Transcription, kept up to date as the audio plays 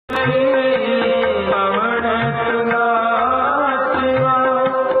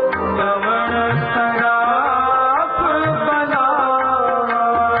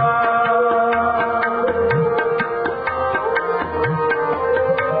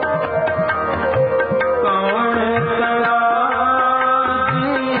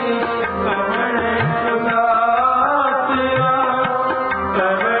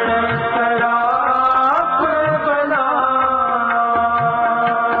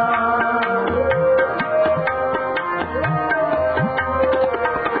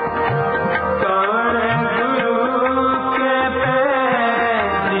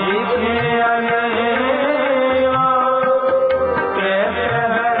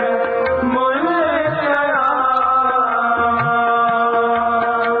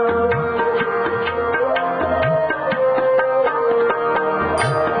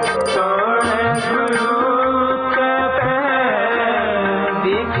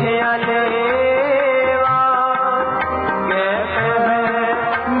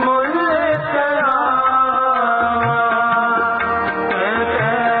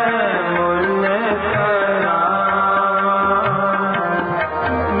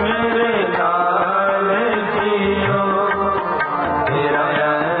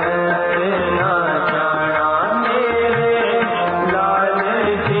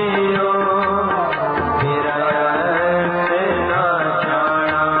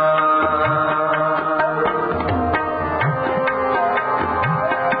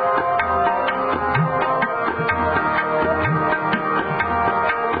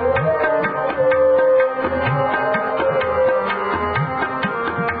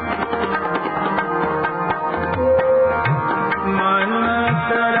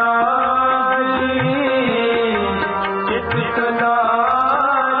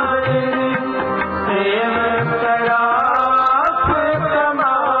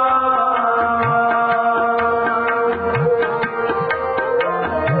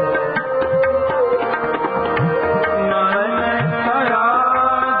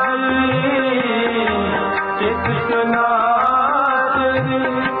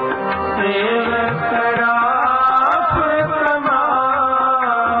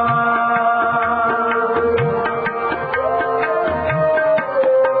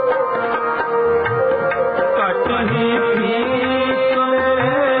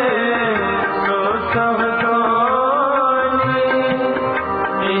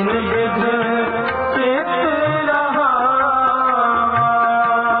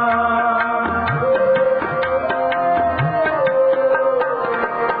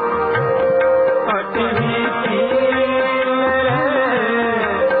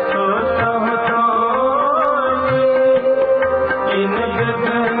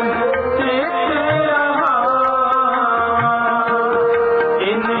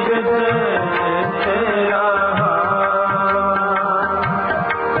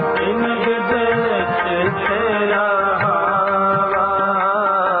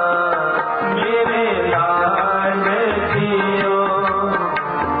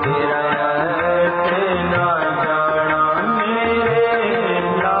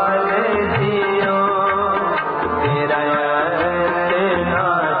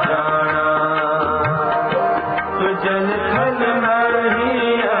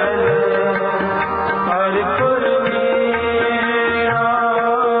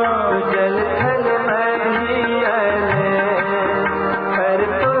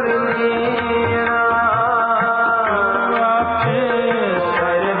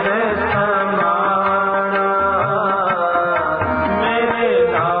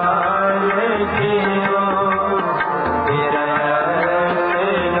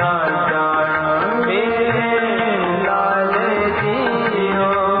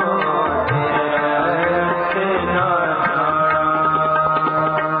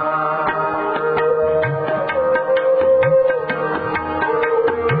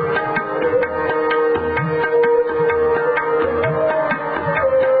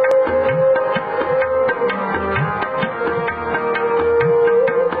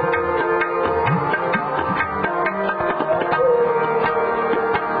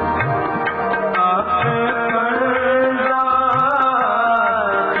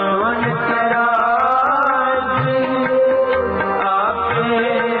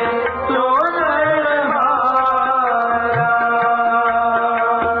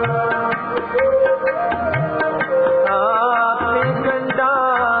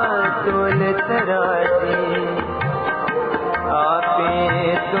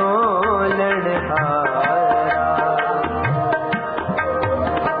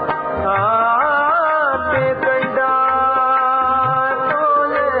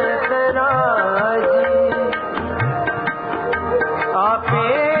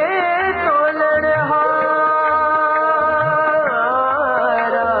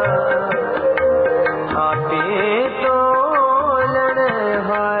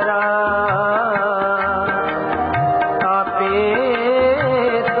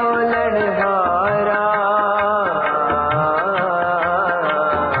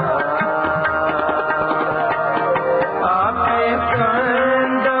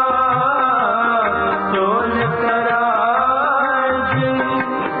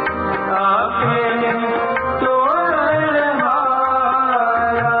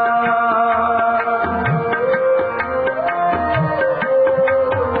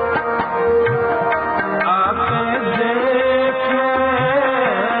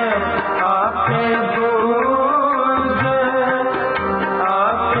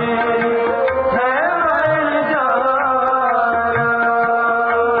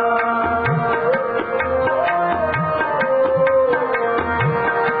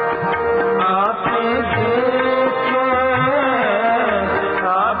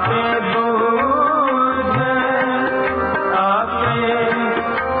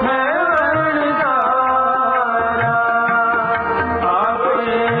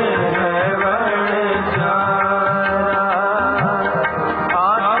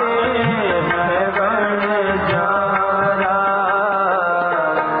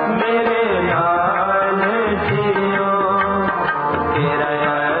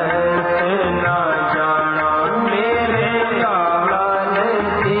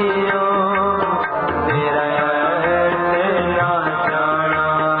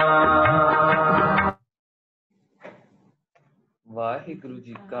ਵਾਹਿਗੁਰੂ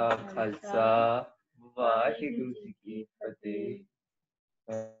ਜੀ ਕਾ ਖਾਲਸਾ ਵਾਹਿਗੁਰੂ ਜੀ ਕੀ ਫਤਿਹ।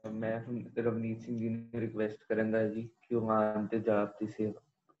 ਮੈਂ ਹੁਣ ਰਵਨੀਤ ਸਿੰਘ ਜੀ ਨੂੰ ਰਿਕਵੈਸਟ ਕਰਾਂਗਾ ਜੀ ਕਿ ਉਹ ਆਨ ਤੇ ਜਾਪ ਦੀ ਸੇਵਾ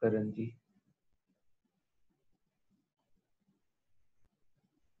ਕਰਨ ਜੀ।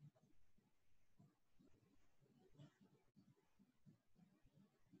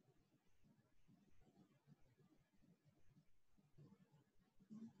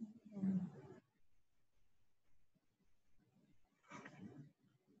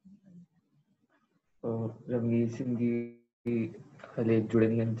 ਰਵਨੀਤ ਸਿੰਘ ਜੀ ਹਲੇ ਜੁੜੇ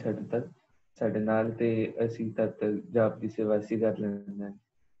ਨਹੀਂ ਹਨ ਸਾਡੇ ਨਾਲ, ਤੇ ਅਸੀਂ ਤਦ ਤੱਕ ਜਾਪ ਦੀ ਸੇਵਾ ਅਸੀਂ ਕਰ ਲੈਂਦੇ ਹਾਂ।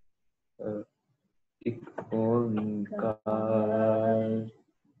 ਇੱਕ ਓੰਕਾਰ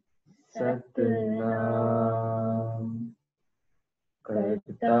ਸਤਿਨਾਮ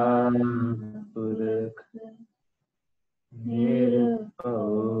ਕਰਤਾ ਪੁਰਖ ਨਿਰਭਉ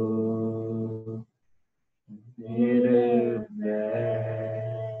ਨਿਰਵੈਰ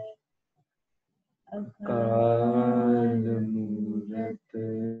ਅਕਾਲ ਮੂਰਤ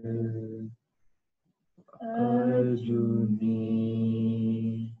ਅਜੂਨੀ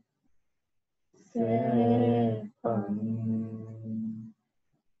ਸੈਭੰ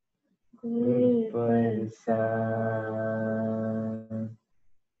ਗੁਰ ਪ੍ਰਸਾਦਿ।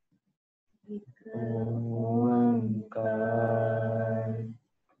 ਓੰਕਾਰ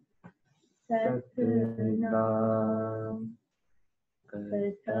ਸਤਿਨਾਮ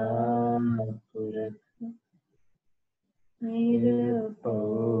ਕਰਤਾ ਪੁਰਖ ਨਿਰਭਉ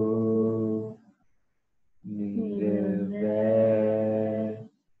ਨਿਰਵੈਰ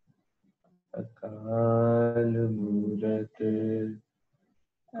ਅਕਾਲ ਮੂਰਤ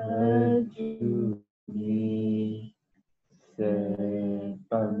ਅਜੂਨੀ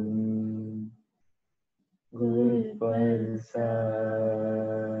ਸੈਭੰ ਗੁਰ ਪ੍ਰਸਾਦਿ।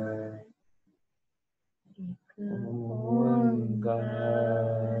 ਓੰਕਾਰ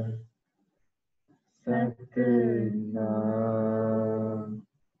ਸਤਿਨਾਮ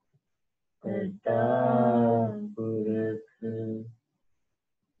ਕਰਤਾ ਪੁਰਖ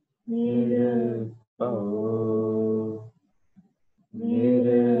ਨਿਰਭਉ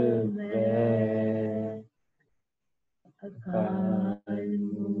ਨਿਰਵੈਰ ਅਕਾਲ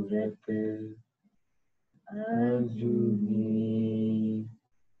ਮੂਰਤ ਅਜੂਨੀ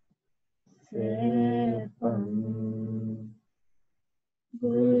ਸੈਭੰ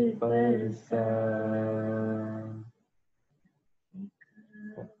ਗੁਰ ਪ੍ਰਸਾਦਿ।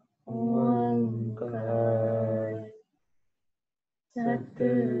 ਓੰਕਾਰ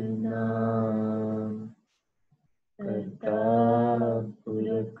ਸਤਿਨਾਮ ਕਰਤਾ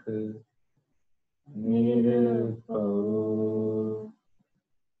ਪੁਰਖ ਨਿਰਭਉ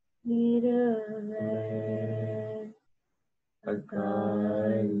ਨਿਰਵੈਰ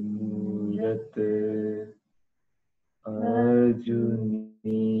ਅਕਾਲ ਮੂਰਤ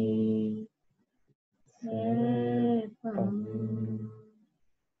ਅਜੂਨੀ ਸੈਭੰ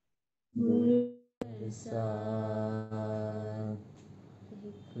ਗੁਰ ਪ੍ਰਸਾਦਿ।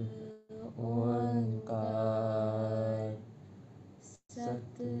 ਓੰਕਾਰ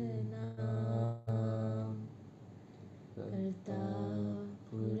ਸਤਿਨਾਮ ਕਰਤਾ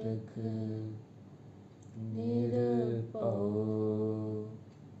ਪੁਰਖ ਨਿਰਭਉ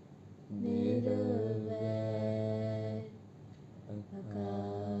ਨਿਰਵੈਰ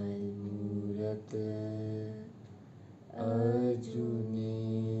ਅਕਾਲ ਮੂਰਤ ਅਜੂਨੀ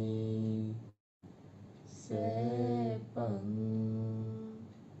ਸੈਭੰ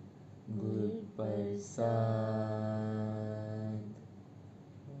ਗੁਰ ਪ੍ਰਸਾਦਿ।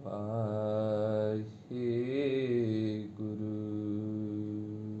 ਵਾਹਿਗੁਰੂ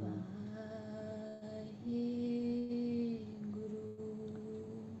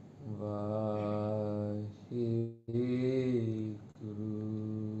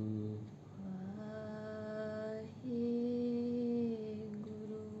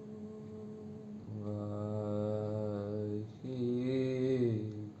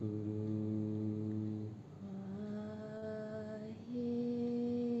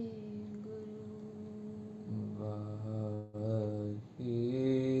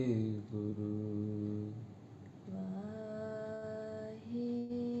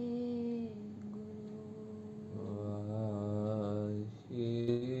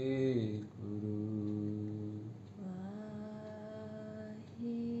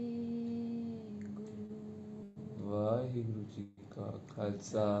ਵਾਹਿਗੁਰੂ ਜੀ ਕਾ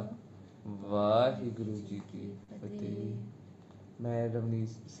ਖਾਲਸਾ ਵਾਹਿਗੁਰੂ ਜੀ ਕੀ ਫਤਿਹ। ਮੈਂ ਰਵਨੀਤ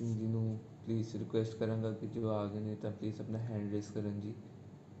ਸਿੰਘ ਜੀ ਨੂੰ ਪਲੀਜ਼ ਰਿਕੁਐਸਟ ਕਰਾਂਗਾ ਕਿ ਜੋ ਆ ਗਏ ਨੇ ਤਾਂ ਪਲੀਜ਼ ਆਪਣਾ ਹੈਂਡ ਰੇਸ ਕਰਨ ਜੀ।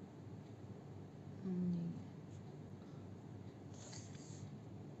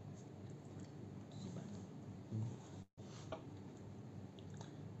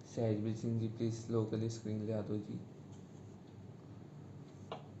 ਸਹਿਜਵੀਰ ਸਿੰਘ ਜੀ ਪਲੀਜ਼ ਸਲੋਕ ਵਾਲੀ ਸਕਰੀਨ ਲਿਆ ਦਿਓ ਜੀ।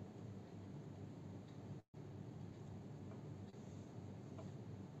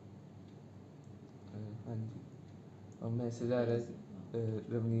 ਹਾਂਜੀ ਮੈਸੇਜ ਆ ਰਿਹਾ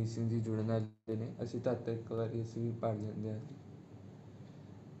ਰਵਨੀਤ ਸਿੰਘ ਜੀ ਜੁੜਨ ਵਾਲੇ ਨੇ, ਅਸੀਂ ਤਦ ਤੱਕ ਇੱਕ ਵਾਰੀ ਅਸੀਂ ਵੀ ਪੜ੍ਹ ਲੈਂਦੇ ਹਾਂ ਜੀ।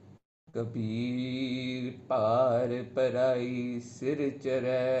 ਕਬੀਰ ਭਾਰ ਪਰਾਈ ਸਿਰ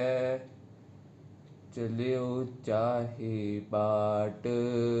ਚਰੈ, ਚਲਿਓ ਚਾਹੇ ਬਾਟ,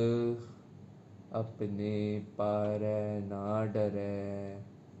 ਆਪਣੇ ਪਾਰੈ ਨਾ ਡਰੈ,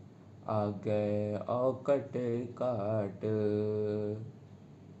 ਆਗੈ ਔਕਟ ਘਾਟ।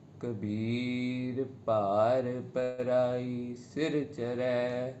 ਕਬੀਰ ਭਾਰ ਪਰਾਈ ਸਿਰ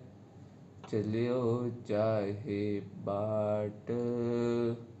ਚਰੈ, ਚਲਿਓ ਚਾਹੇ ਬਾਟ,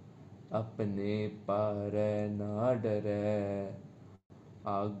 ਆਪਣੇ ਪਾਰੈ ਨਾ ਡਰੈ,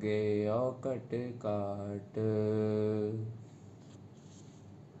 ਆਗੇ ਔਕਟ ਘਾਟ।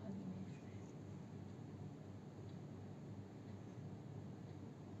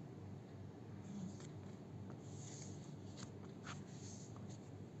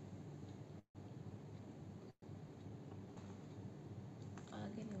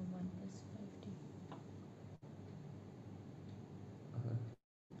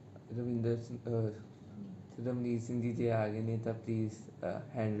 ਰਵਨੀਤ ਸਿੰਘ ਜੀ ਜੇ ਆ ਗਏ ਨੇ ਤਾਂ ਪਲੀਜ਼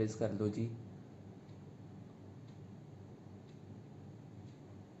ਹੈਂਡ ਰੇਜ਼ ਕਰ ਲਓ ਜੀ।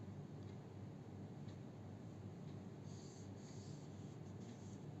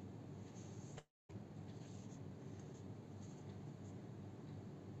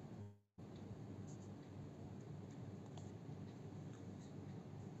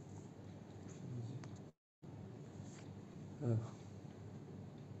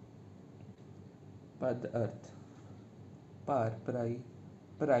 ਪਦ ਅਰਥ ਭਾਰ ਪਰਾਈ,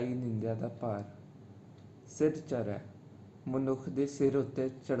 ਪਰਾਈ ਨਿੰਦਿਆ ਦਾ ਭਾਰ। ਸਿਰ ਚਰੈ, ਮਨੁੱਖ ਦੇ ਸਿਰ ਉੱਤੇ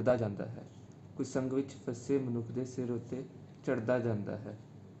ਚੜ੍ਹਦਾ ਜਾਂਦਾ ਹੈ। ਕੁਸੰਗ ਵਿੱਚ ਫਸੇ ਮਨੁੱਖ ਦੇ ਸਿਰ ਉੱਤੇ ਚੜ੍ਹਦਾ ਜਾਂਦਾ ਹੈ।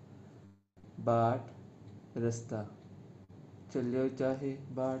 ਬਾਟ ਰਸਤਾ, ਚੱਲਿਓ ਚਾਹੇ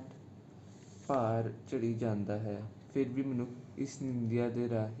ਬਾਟ, ਭਾਰ ਚੜ੍ਹੀ ਜਾਂਦਾ ਹੈ, ਫਿਰ ਵੀ ਮਨੁੱਖ ਇਸ ਨਿੰਦਿਆ ਦੇ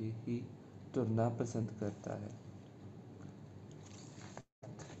ਰਾਹੀਂ ਹੀ ਤੁਰਨਾ ਪਸੰਦ ਕਰਦਾ ਹੈ।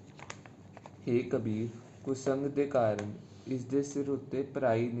 ਹੇ ਕਬੀਰ, ਕੁਸੰਗ ਦੇ ਕਾਰਨ ਇਸ ਦੇ ਸਿਰ ਉੱਤੇ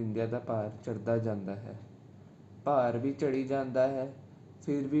ਪਰਾਈ ਨਿੰਦਿਆ ਦਾ ਭਾਰ ਚੜ੍ਹਦਾ ਜਾਂਦਾ ਹੈ। ਭਾਰ ਵੀ ਚੜ੍ਹੀ ਜਾਂਦਾ ਹੈ,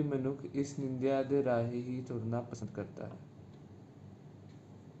 ਫਿਰ ਵੀ ਮਨੁੱਖ ਇਸ ਨਿੰਦਿਆ ਦੇ ਰਾਹੀਂ ਹੀ ਤੁਰਨਾ ਪਸੰਦ ਕਰਦਾ ਹੈ।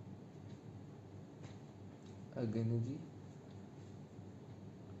 ਅੱਗੇ ਨੇ ਜੀ,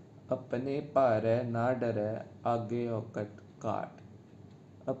 ਆਪਣੇ ਭਾਰੈ ਨਾ ਡਰੈ, ਆਗੇ ਔਕਟ ਘਾਟ।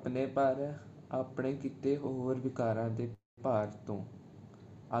 ਆਪਣੇ ਭਾਰੈ, ਆਪਣੇ ਕੀਤੇ ਹੋਰ ਵਿਕਾਰਾਂ ਦੇ ਭਾਰ ਤੋਂ।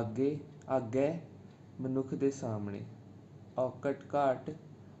 ਆਗੇ ਮਨੁੱਖ ਦੇ ਸਾਹਮਣੇ, ਔਕਟ ਘਾਟ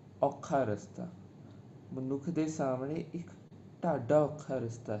ਔਖਾ ਰਸਤਾ। ਮਨੁੱਖ ਦੇ ਸਾਹਮਣੇ ਇੱਕ ਢਾਡਾ ਔਖਾ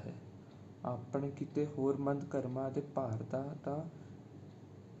ਰਸਤਾ ਹੈ। ਆਪਣੇ ਕੀਤੇ ਹੋਰ ਮੰਦ ਕਰਮਾਂ ਦੇ ਭਾਰ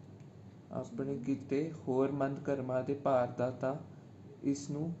ਦਾ ਤਾਂ ਇਸ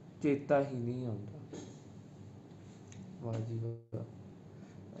ਨੂੰ ਚੇਤਾ ਹੀ ਨਹੀਂ ਆਉਂਦਾ। ਵਾਹ ਜੀ ਵਾਹ।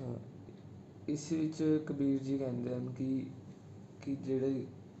 ਇਸ ਵਿੱਚ ਕਬੀਰ ਜੀ ਕਹਿੰਦੇ ਹਨ ਕਿ ਜਿਹੜੇ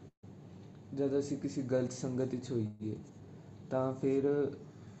ਜਦ ਅਸੀਂ ਕਿਸੇ ਗਲਤ ਸੰਗਤ ਵਿੱਚ ਹੋਈਏ ਤਾਂ ਫਿਰ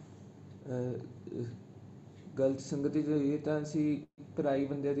ਅਸੀਂ ਪਰਾਈ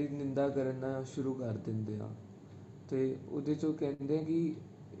ਬੰਦਿਆਂ ਦੀ ਨਿੰਦਾ ਕਰਨਾ ਸ਼ੁਰੂ ਕਰ ਦਿੰਦੇ ਹਾਂ। ਅਤੇ ਉਹਦੇ 'ਚੋਂ ਕਹਿੰਦੇ ਕਿ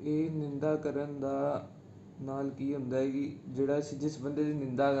ਇਹ ਨਿੰਦਾ ਕਰਨ ਦਾ ਨਾਲ ਕੀ ਹੁੰਦਾ ਹੈ ਕਿ ਜਿਹੜਾ ਅਸੀਂ ਜਿਸ ਬੰਦੇ ਦੀ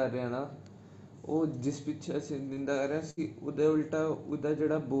ਨਿੰਦਾ ਕਰ ਰਹੇ ਹਾਂ ਨਾ, ਉਹ ਜਿਸ ਪਿੱਛੇ ਅਸੀਂ ਨਿੰਦਾ ਕਰ ਰਹੇ ਹਾਂ, ਅਸੀਂ ਉਹਦਾ ਉਲਟਾ ਉਹਦਾ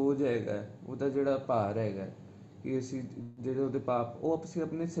ਜਿਹੜਾ ਬੋਝ ਹੈਗਾ, ਉਹਦਾ ਜਿਹੜਾ ਭਾਰ ਹੈਗਾ ਕਿ ਅਸੀਂ ਜਿਹੜੇ ਉਹਦੇ ਪਾਪ ਉਹ ਅਸੀਂ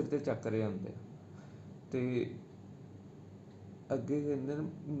ਆਪਣੇ ਸਿਰ 'ਤੇ ਚੱਕ ਰਹੇ ਹੁੰਦੇ ਹਾਂ। ਅਤੇ ਅੱਗੇ ਕਹਿੰਦੇ ਨੇ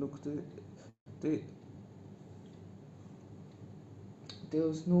ਮਨੁੱਖ ਅਤੇ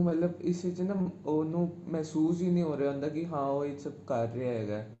ਉਸਨੂੰ ਮਤਲਬ ਇਸ ਵਿੱਚ ਨਾ ਉਹਨੂੰ ਮਹਿਸੂਸ ਹੀ ਨਹੀਂ ਹੋ ਰਿਹਾ ਹੁੰਦਾ ਕਿ ਹਾਂ ਉਹ ਇਹ ਸਭ ਕਰ ਰਿਹਾ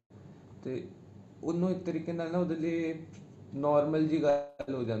ਹੈਗਾ। ਅਤੇ ਉਹਨੂੰ ਇੱਕ ਤਰੀਕੇ ਨਾਲ ਨਾ ਉਹਦੇ ਲਈ ਨੋਰਮਲ ਜਿਹੀ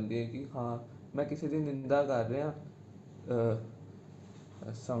ਗੱਲ ਹੋ ਜਾਂਦੀ ਹੈ ਕਿ ਹਾਂ ਮੈਂ ਕਿਸੇ ਦੀ ਨਿੰਦਾ ਕਰ ਰਿਹਾ।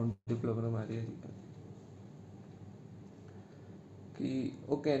 ਸਾਊਂਡ ਦੀ ਪ੍ਰੋਬਲਮ ਆ ਰਹੀ ਹੈ ਜੀ। ਕਿ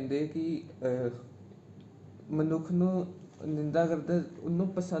ਉਹ ਕਹਿੰਦੇ ਕਿ ਮਨੁੱਖ ਨੂੰ ਨਿੰਦਾ ਕਰਦਾ ਉਹਨੂੰ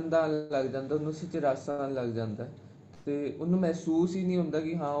ਪਸੰਦ ਆਉਣ ਲੱਗ ਜਾਂਦਾ, ਉਹਨੂੰ ਉਸ 'ਚ ਰਸ ਆਉਣ ਲੱਗ ਜਾਂਦਾ ਅਤੇ ਉਹਨੂੰ ਮਹਿਸੂਸ ਹੀ ਨਹੀਂ ਹੁੰਦਾ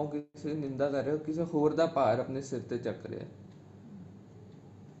ਕਿ ਹਾਂ ਉਹ ਕਿਸੇ ਦੀ ਨਿੰਦਾ ਕਰ ਰਿਹਾ, ਕਿਸੇ ਹੋਰ ਦਾ ਭਾਰ ਆਪਣੇ ਸਿਰ 'ਤੇ ਚੱਕ ਰਿਹਾ।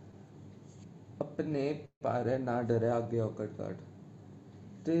 ਆਪਣੇ ਭਾਰੈ ਨਾ ਡਰੈ, ਆਗੇ ਔਕਟ ਘਾਟ।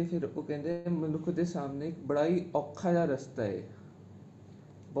 ਅਤੇ ਫਿਰ ਉਹ ਕਹਿੰਦੇ ਮਨੁੱਖ ਦੇ ਸਾਹਮਣੇ ਇੱਕ ਬੜਾ ਹੀ ਔਖਾ ਜਿਹਾ ਰਸਤਾ ਹੈ,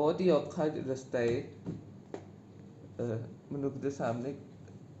 ਬਹੁਤ ਹੀ ਔਖਾ ਰਸਤਾ ਹੈ ਮਨੁੱਖ ਦੇ ਸਾਹਮਣੇ।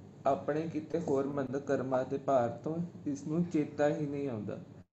 ਆਪਣੇ ਕੀਤੇ ਹੋਰ ਮੰਦ ਕਰਮਾਂ ਦੇ ਭਾਰ ਤੋਂ ਇਸ ਨੂੰ ਚੇਤਾ ਹੀ ਨਹੀਂ ਆਉਂਦਾ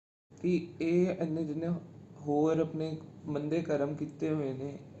ਕਿ ਇਹ ਇੰਨੇ ਜਿੰਨੇ ਹੋਰ ਆਪਣੇ ਮੰਦੇ ਕਰਮ ਕੀਤੇ ਹੋਏ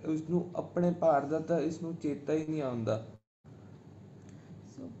ਨੇ, ਉਸਨੂੰ ਆਪਣੇ ਭਾਰ ਦਾ ਤਾਂ ਇਸਨੂੰ ਚੇਤਾ ਹੀ ਨਹੀਂ ਆਉਂਦਾ।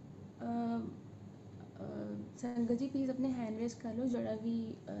 ਸੋ ਸੰਗਤ ਜੀ ਪਲੀਜ਼ ਆਪਣੇ हैंड रेज कर लो ਜਿਹੜਾ ਵੀ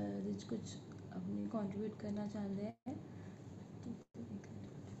ਇਹਦੇ 'ਚ ਕੁਛ ਆਪਣੇ ਕੰਟਰੀਬਿਊਟ ਕਰਨਾ ਚਾਹੁੰਦੇ ਹੈ।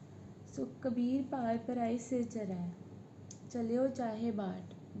 ਸੋ ਕਬੀਰ ਭਾਰ ਭਰਾਈ ਸਿਰ ਚੜਾਏ ਚਲਿਓ ਚਾਹੇ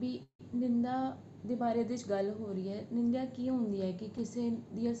ਬਾਟ। ਵੀ ਨਿੰਦਾ ਦੇ ਬਾਰੇ ਇਹਦੇ 'ਚ ਗੱਲ ਹੋ ਰਹੀ ਹੈ। ਨਿੰਦਾ ਕੀ ਹੁੰਦੀ ਹੈ ਕਿ ਕਿਸੇ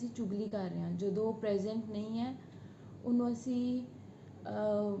ਦੀ ਅਸੀਂ ਚੁਗਲੀ ਕਰ ਰਹੇ ਹਾਂ, ਜਦੋਂ ਉਹ ਪ੍ਰੈਜ਼ੈਂਟ ਨਹੀਂ ਹੈ ਉਹਨੂੰ ਅਸੀਂ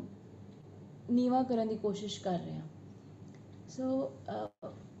ਨੀਵਾਂ ਕਰਨ ਦੀ ਕੋਸ਼ਿਸ਼ ਕਰ ਰਹੇ ਹਾਂ। ਸੋ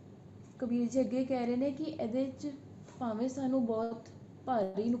ਕਬੀਰ ਜੀ ਅੱਗੇ ਕਹਿ ਰਹੇ ਨੇ ਕਿ ਇਹਦੇ 'ਚ ਭਾਵੇਂ ਸਾਨੂੰ ਬਹੁਤ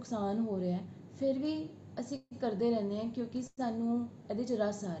ਭਾਰੀ ਨੁਕਸਾਨ ਹੋ ਰਿਹਾ ਹੈ, ਫਿਰ ਵੀ ਅਸੀਂ ਕਰਦੇ ਰਹਿੰਦੇ ਹਾਂ ਕਿਉਂਕਿ ਸਾਨੂੰ ਇਹਦੇ 'ਚ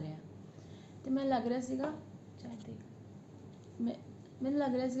ਰਸ ਆ ਰਿਹਾ। ਅਤੇ ਮੈਨੂੰ ਲੱਗ ਰਿਹਾ ਸੀਗਾ ਮੈਨੂੰ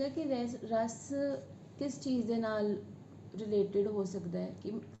ਲੱਗ ਰਿਹਾ ਸੀਗਾ ਕਿ ਰਸ ਕਿਸ ਚੀਜ਼ ਦੇ ਨਾਲ ਰਿਲੇਟਡ ਹੋ ਸਕਦਾ ਹੈ,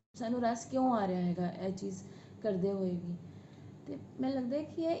 ਕਿ ਸਾਨੂੰ ਰਸ ਕਿਉਂ ਆ ਰਿਹਾ ਹੈਗਾ ਇਹ ਚੀਜ਼ ਕਰਦੇ ਹੋਏ ਵੀ। ਅਤੇ ਮੈਨੂੰ ਲੱਗਦਾ ਹੈ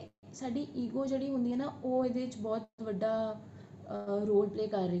ਕਿ ਇਹ ਸਾਡੀ ਈਗੋ ਜਿਹੜੀ ਹੁੰਦੀ ਹੈ ਨਾ, ਉਹ ਇਹਦੇ 'ਚ ਬਹੁਤ ਵੱਡਾ ਰੋਲ ਪਲੇ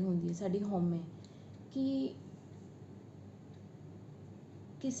ਕਰ ਰਹੀ ਹੁੰਦੀ ਹੈ। ਸਾਡੀ ਹਉਮੈ ਕਿ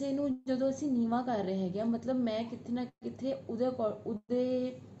ਕਿਸੇ ਨੂੰ ਜਦੋਂ ਅਸੀਂ ਨੀਵਾਂ ਕਰ ਰਹੇ ਹੈਗੇ ਆ, ਮਤਲਬ ਮੈਂ ਕਿਤੇ ਨਾ ਕਿਤੇ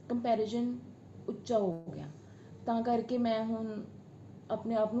ਉਹਦੇ ਕੰਪੈਰੀਜ਼ਨ ਉੱਚਾ ਹੋ ਗਿਆ, ਤਾਂ ਕਰਕੇ ਮੈਂ ਹੁਣ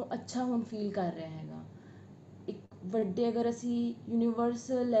ਆਪਣੇ ਆਪ ਨੂੰ ਅੱਛਾ ਹੁਣ ਫੀਲ ਕਰ ਰਿਹਾ ਹੈਗਾ। ਇੱਕ ਵੱਡੇ ਅਗਰ ਅਸੀਂ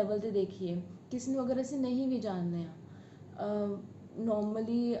ਯੂਨੀਵਰਸਲ ਲੈਵਲ 'ਤੇ ਦੇਖੀਏ, ਕਿਸੇ ਨੂੰ ਅਗਰ ਅਸੀਂ ਨਹੀਂ ਵੀ ਜਾਣਦੇ ਹਾਂ,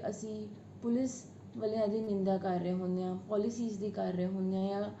 ਨੋਰਮਲੀ ਅਸੀਂ ਪੁਲਿਸ ਵਾਲਿਆਂ ਦੀ ਨਿੰਦਾ ਕਰ ਰਹੇ ਹੁੰਦੇ ਹਾਂ, ਪੋਲਿਸੀਜ਼ ਦੀ ਕਰ ਰਹੇ ਹੁੰਦੇ ਹਾਂ,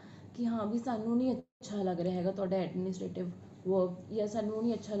 ਜਾਂ ਕਿ ਹਾਂ ਵੀ ਸਾਨੂੰ ਨਹੀਂ ਅੱਛਾ ਲੱਗ ਰਿਹਾ ਹੈਗਾ ਤੁਹਾਡਾ ਐਡਮਿਨਿਸਟ੍ਰੇਟਿਵ ਵਰਕ, ਜਾਂ ਸਾਨੂੰ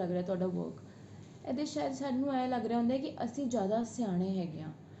ਨਹੀਂ ਅੱਛਾ ਲੱਗ ਰਿਹਾ ਤੁਹਾਡਾ ਵਰਕ। ਇਹਦੇ ਸ਼ਾਇਦ ਸਾਨੂੰ ਐਂ ਲੱਗ ਰਿਹਾ ਹੁੰਦਾ ਕਿ ਅਸੀਂ ਜ਼ਿਆਦਾ ਸਿਆਣੇ ਹੈਗੇ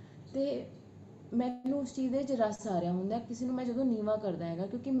ਹਾਂ, ਅਤੇ ਮੈਨੂੰ ਉਸ ਚੀਜ਼ ਦੇ 'ਚ ਰਸ ਆ ਰਿਹਾ ਹੁੰਦਾ ਕਿਸੇ ਨੂੰ ਮੈਂ ਜਦੋਂ ਨੀਵਾਂ ਕਰਦਾ ਹੈਗਾ,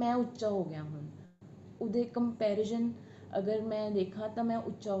 ਕਿਉਂਕਿ ਮੈਂ ਉੱਚਾ ਹੋ ਗਿਆ ਹੁਣ ਉਹਦੇ ਕੰਪੈਰੀਜ਼ਨ ਅਗਰ ਮੈਂ ਦੇਖਾਂ ਤਾਂ ਮੈਂ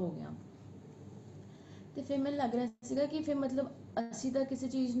ਉੱਚਾ ਹੋ ਗਿਆ। ਅਤੇ ਫਿਰ ਮੈਨੂੰ ਲੱਗ ਰਿਹਾ ਸੀਗਾ ਕਿ ਫਿਰ ਮਤਲਬ ਅਸੀਂ ਤਾਂ ਕਿਸੇ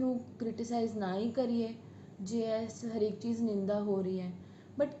ਚੀਜ਼ ਨੂੰ ਕ੍ਰਿਟੀਸਾਈਜ਼ ਨਾ ਹੀ ਕਰੀਏ ਜੇ ਇਸ ਹਰੇਕ ਚੀਜ਼ ਨਿੰਦਾ ਹੋ ਰਹੀ ਹੈ।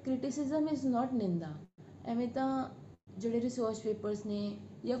 ਬਟ ਕ੍ਰਿਟਿਸਿਜ਼ਮ ਇਜ਼ ਨਾਟ ਨਿੰਦਾ। ਐਵੇਂ ਤਾਂ ਜਿਹੜੇ ਰਿਸਰਚ ਪੇਪਰਸ ਨੇ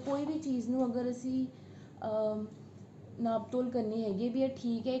ਜਾਂ ਕੋਈ ਵੀ ਚੀਜ਼ ਨੂੰ ਅਗਰ ਅਸੀਂ ਨਾਪ ਤੋਲ ਕਰਨੀ ਹੈਗੀ ਵੀ ਇਹ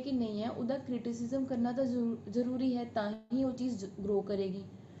ਠੀਕ ਹੈ ਕਿ ਨਹੀਂ ਹੈ, ਉਹਦਾ ਕ੍ਰਿਟਿਸਿਜ਼ਮ ਕਰਨਾ ਤਾਂ ਜ਼ਰੂਰੀ ਹੈ, ਤਾਂ ਹੀ ਉਹ ਚੀਜ਼ ਗਰੋ ਕਰੇਗੀ।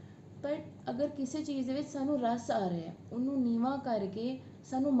 ਪਰ ਅਗਰ ਕਿਸੇ ਚੀਜ਼ ਦੇ ਵਿੱਚ ਸਾਨੂੰ ਰਸ ਆ ਰਿਹਾ ਹੈ, ਉਹਨੂੰ ਨੀਵਾਂ ਕਰਕੇ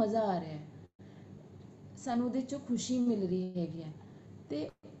ਸਾਨੂੰ ਮਜ਼ਾ ਆ ਰਿਹਾ ਹੈ, ਸਾਨੂੰ ਉਹਦੇ 'ਚੋਂ ਖੁਸ਼ੀ ਮਿਲ ਰਹੀ ਹੈਗੀ ਹੈ, ਅਤੇ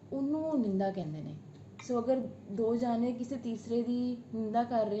ਉਹਨੂੰ ਨਿੰਦਾ ਕਹਿੰਦੇ ਨੇ। ਸੋ ਅਗਰ ਦੋ ਜਾਣੇ ਕਿਸੇ ਤੀਸਰੇ ਦੀ ਨਿੰਦਾ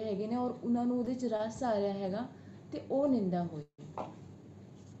ਕਰ ਰਹੇ ਹੈਗੇ ਨੇ ਔਰ ਉਹਨਾਂ ਨੂੰ ਉਹਦੇ 'ਚ ਰਸ ਆ ਰਿਹਾ ਹੈਗਾ, ਅਤੇ ਉਹ ਨਿੰਦਾ ਹੋਈ।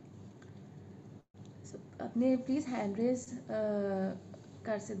 ਸੋ ਆਪਣੇ ਪਲੀਜ਼ ਹੈਂਡ ਰੇਜ਼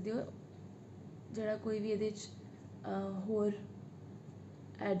ਕਰ ਸਕਦੇ ਹੋ ਜਿਹੜਾ ਕੋਈ ਵੀ ਇਹਦੇ 'ਚ ਹੋਰ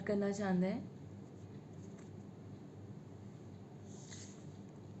ਐਡ ਕਰਨਾ ਚਾਹੁੰਦਾ ਹੈ।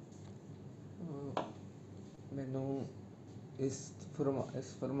 ਮੈਨੂੰ ਇਸ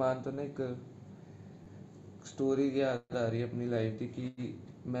ਫਰਮਾਨ ਤੋਂ ਨਾ ਇੱਕ ਸਟੋਰੀ ਯਾਦ ਆ ਰਹੀ ਆਪਣੀ ਲਾਈਫ ਦੀ, ਕਿ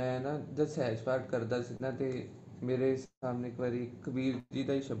ਮੈਂ ਨਾ ਜਦ ਸਹਿਜ ਪਾਠ ਕਰਦਾ ਸੀ ਨਾ, ਅਤੇ ਮੇਰੇ ਸਾਹਮਣੇ ਇੱਕ ਵਾਰੀ ਕਬੀਰ ਜੀ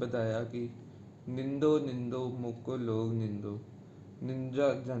ਦਾ ਹੀ ਸ਼ਬਦ ਆਇਆ ਕਿ ਨਿੰਦੋ ਨਿੰਦੋ ਮੁਕੋ ਲੋਗ ਨਿੰਦੋ,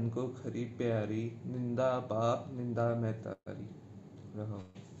 ਨਿੰਜਾ ਜਨ ਕੋ ਖਰੀ ਪਿਆਰੀ, ਨਿੰਦਾ ਪਾਪ ਨਿੰਦਾ ਮੈਂ ਤਾਰੀ ਰਹਾ।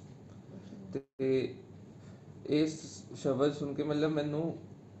 ਅਤੇ ਇਸ ਸ਼ਬਦ ਸੁਣ ਕੇ ਮਤਲਬ ਮੈਨੂੰ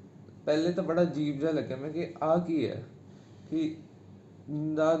ਪਹਿਲੇ ਤਾਂ ਬੜਾ ਅਜੀਬ ਜਿਹਾ ਲੱਗਿਆ, ਮੈਂ ਕਿ ਆਹ ਕੀ ਹੈ ਕਿ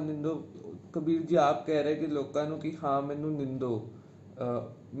ਨਿੰਦਾ ਨਿੰਦੋ। ਕਬੀਰ ਜੀ ਆਪ ਕਹਿ ਰਹੇ ਕਿ ਲੋਕਾਂ ਨੂੰ ਕਿ ਹਾਂ ਮੈਨੂੰ ਨਿੰਦੋ,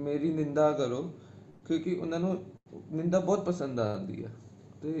 ਮੇਰੀ ਨਿੰਦਾ ਕਰੋ, ਕਿਉਂਕਿ ਉਹਨਾਂ ਨੂੰ ਨਿੰਦਾ ਬਹੁਤ ਪਸੰਦ ਆਉਂਦੀ ਹੈ।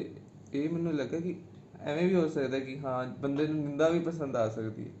 ਅਤੇ ਇਹ ਮੈਨੂੰ ਲੱਗਾ ਕਿ ਐਵੇਂ ਵੀ ਹੋ ਸਕਦਾ ਕਿ ਹਾਂ ਬੰਦੇ ਨੂੰ ਨਿੰਦਾ ਵੀ ਪਸੰਦ ਆ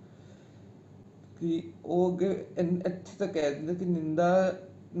ਸਕਦੀ ਹੈ, ਕਿ ਉਹ ਅੱਗੇ ਇੱਥੇ ਤਾਂ ਕਹਿ ਦਿੰਦੇ ਕਿ ਨਿੰਦਾ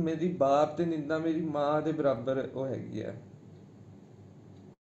ਮੇਰੀ ਬਾਪ ਅਤੇ ਨਿੰਦਾ ਮੇਰੀ ਮਾਂ ਦੇ ਬਰਾਬਰ ਉਹ ਹੈਗੀ ਹੈ।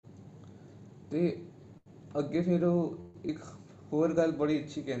 ਅਤੇ ਅੱਗੇ ਫਿਰ ਉਹ ਇੱਕ ਹੋਰ ਗੱਲ ਬੜੀ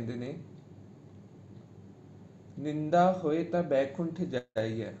ਅੱਛੀ ਕਹਿੰਦੇ ਨੇ, ਨਿੰਦਾ ਹੋਏ ਤਾਂ ਬੈਕੁੰਠ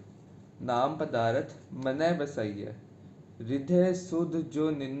ਜਾਈਐ, ਨਾਮ ਪਦਾਰਥ ਮਨੈ ਬਸਾਈਐ, ਰਿਧੈ ਸੁਧ ਜੋ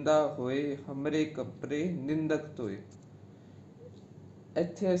ਨਿੰਦਾ ਹੋਏ, ਹਮਰੇ ਕਪਰੇ ਨਿੰਦਕ ਤੋਏ।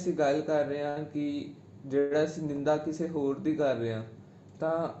 ਇੱਥੇ ਅਸੀਂ ਗੱਲ ਕਰ ਰਹੇ ਹਾਂ ਕਿ ਜਿਹੜਾ ਅਸੀਂ ਨਿੰਦਾ ਕਿਸੇ ਹੋਰ ਦੀ ਕਰ ਰਹੇ ਹਾਂ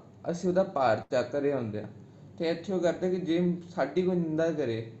ਤਾਂ ਅਸੀਂ ਉਹਦਾ ਭਾਰ ਚੱਕ ਰਹੇ ਹੁੰਦੇ ਹਾਂ। ਅਤੇ ਇੱਥੇ ਉਹ ਕਰਦੇ ਕਿ ਜੇ ਸਾਡੀ ਕੋਈ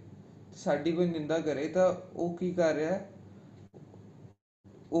ਨਿੰਦਾ ਕਰੇ ਤਾਂ ਉਹ ਕੀ ਕਰ ਰਿਹਾ,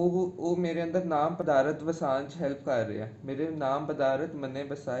 ਉਹ ਮੇਰੇ ਅੰਦਰ ਨਾਮ ਪਦਾਰਥ ਵਸਾਉਣ 'ਚ ਹੈਲਪ ਕਰ ਰਿਹਾ। ਮੇਰੇ ਨਾਮ ਪਦਾਰਥ ਮਨੇ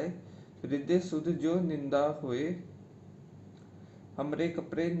ਬਸਾਏ, ਰਿਧੇ ਸੁਧ ਜੋ ਨਿੰਦਾ ਹੋਏ, ਹਮਰੇ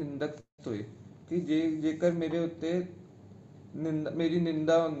ਕਪੜੇ ਨਿੰਦਕ ਧੋਏ। ਕਿ ਜੇਕਰ ਮੇਰੇ ਉੱਤੇ ਮੇਰੀ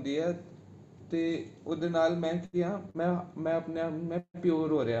ਨਿੰਦਾ ਹੁੰਦੀ ਹੈ ਅਤੇ ਉਹਦੇ ਨਾਲ ਮੈਂ ਕੀ ਹਾਂ, ਮੈਂ ਆਪਣੇ ਆਪ ਮੈਂ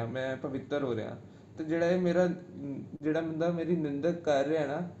ਪਿਓਰ ਹੋ ਰਿਹਾ, ਮੈਂ ਪਵਿੱਤਰ ਹੋ ਰਿਹਾ। ਅਤੇ ਜਿਹੜਾ ਬੰਦਾ ਮੇਰੀ ਨਿੰਦਕ ਕਰ ਰਿਹਾ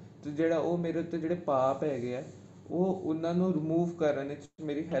ਨਾ, ਅਤੇ ਜਿਹੜਾ ਉਹ ਮੇਰੇ ਉੱਤੇ ਜਿਹੜੇ ਪਾਪ ਹੈਗੇ ਆ ਉਹ ਉਹਨਾਂ ਨੂੰ ਰਿਮੂਵ ਕਰਨ ਵਿੱਚ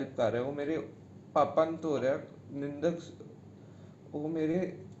ਮੇਰੀ ਹੈਲਪ ਕਰ ਰਿਹਾ। ਉਹ ਮੇਰੇ ਪਾਪਾ ਨੂੰ ਧੋ ਰਿਹਾ ਨਿੰਦਕ, ਉਹ ਮੇਰੇ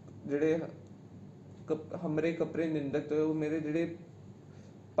ਜਿਹੜੇ ਹਮਰੇ ਕੱਪੜੇ ਨਿੰਦਕ ਤੋਂ ਉਹ ਮੇਰੇ ਜਿਹੜੇ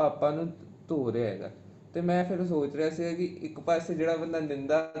ਪਾਪਾ ਨੂੰ ਧੋ ਰਿਹਾ ਹੈਗਾ। ਤੇ ਮੈਂ ਫਿਰ ਸੋਚ ਰਿਹਾ ਸੀ ਕਿ ਇੱਕ ਪਾਸੇ ਜਿਹੜਾ ਬੰਦਾ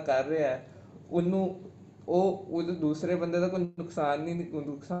ਨਿੰਦਾ ਕਰ ਰਿਹਾ ਹੈ, ਉਹਨੂੰ ਉਹਦੇ ਦੂਸਰੇ ਬੰਦੇ ਦਾ ਕੋਈ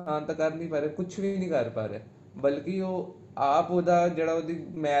ਨੁਕਸਾਨ ਤਾਂ ਕਰ ਨਹੀਂ ਪਾ ਰਿਹਾ, ਕੁਝ ਵੀ ਨਹੀਂ ਕਰ ਪਾ ਰਿਹਾ, ਬਲਕਿ ਉਹ ਆਪ ਉਹਦਾ ਜਿਹੜਾ ਉਹਦੀ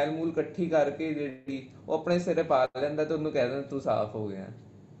ਮੈਲ ਮੂਲ ਇਕੱਠੀ ਕਰਕੇ ਜਿਹੜੀ ਉਹ ਆਪਣੇ ਸਿਰੇ ਪਾ ਲੈਂਦਾ ਤੇ ਉਹਨੂੰ ਕਹਿ ਦਿੰਦਾ ਤੂੰ ਸਾਫ਼ ਹੋ ਗਿਆ।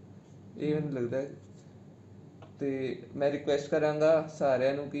 ਇਹ ਮੈਨੂੰ ਲੱਗਦਾ। ਤੇ ਮੈਂ ਰਿਕੁਐਸਟ ਕਰਾਂਗਾ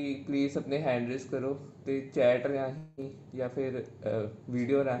ਸਾਰਿਆਂ ਨੂੰ ਕਿ ਪਲੀਜ਼ ਆਪਣੇ ਹੈਂਡ ਰੇਜ਼ ਕਰੋ ਤੇ ਚੈਟ ਰਾਹੀਂ ਜਾਂ ਫਿਰ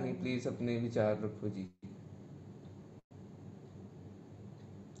ਵੀਡੀਓ ਰਾਹੀਂ ਪਲੀਜ਼ ਆਪਣੇ ਵਿਚਾਰ ਰੱਖੋ ਜੀ।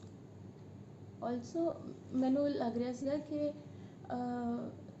 ਆਲਸੋ ਮੈਨੂੰ ਲੱਗ ਰਿਹਾ ਸੀਗਾ ਕਿ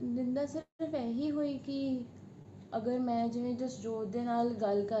ਨਿੰਦਾ ਸਿਰਫ ਇਹੀ ਹੋਈ ਕਿ ਅਗਰ ਮੈਂ ਜਿਵੇਂ ਜਸਜੋਤ ਦੇ ਨਾਲ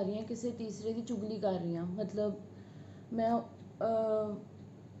ਗੱਲ ਕਰ ਰਹੀ ਹਾਂ, ਕਿਸੇ ਤੀਸਰੇ ਦੀ ਚੁਗਲੀ ਕਰ ਰਹੀ ਹਾਂ, ਮਤਲਬ ਮੈਂ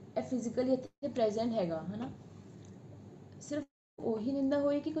ਇਹ ਫਿਜ਼ੀਕਲੀ ਇੱਥੇ ਪ੍ਰੈਜ਼ੈਂਟ ਹੈਗਾ ਹੈ ਨਾ, ਸਿਰਫ ਉਹੀ ਨਿੰਦਾ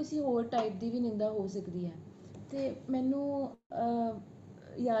ਹੋਈ ਕਿ ਕਿਸੇ ਹੋਰ ਟਾਈਪ ਦੀ ਵੀ ਨਿੰਦਾ ਹੋ ਸਕਦੀ ਹੈ। ਅਤੇ ਮੈਨੂੰ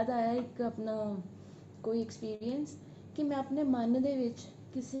ਯਾਦ ਆਇਆ ਇੱਕ ਆਪਣਾ ਕੋਈ ਐਕਸਪੀਰੀਅੰਸ ਕਿ ਮੈਂ ਆਪਣੇ ਮਨ ਦੇ ਵਿੱਚ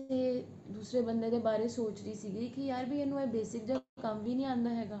ਕਿਸੇ ਦੂਸਰੇ ਬੰਦੇ ਦੇ ਬਾਰੇ ਸੋਚ ਰਹੀ ਸੀਗੀ ਕਿ ਯਾਰ ਵੀ ਇਹਨੂੰ ਇਹ ਬੇਸਿਕ ਜਿਹਾ ਕੰਮ ਵੀ ਨਹੀਂ ਆਉਂਦਾ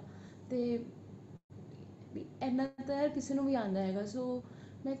ਹੈਗਾ, ਅਤੇ ਇੰਨਾ ਤਾਂ ਯਾਰ ਕਿਸੇ ਨੂੰ ਵੀ ਆਉਂਦਾ ਹੈਗਾ। ਸੋ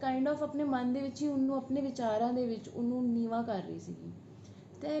ਮੈਂ ਕਾਈਂਡ ਆਫ ਆਪਣੇ ਮਨ ਦੇ ਵਿੱਚ ਹੀ ਉਹਨੂੰ, ਆਪਣੇ ਵਿਚਾਰਾਂ ਦੇ ਵਿੱਚ ਉਹਨੂੰ ਨੀਵਾਂ ਕਰ ਰਹੀ ਸੀਗੀ।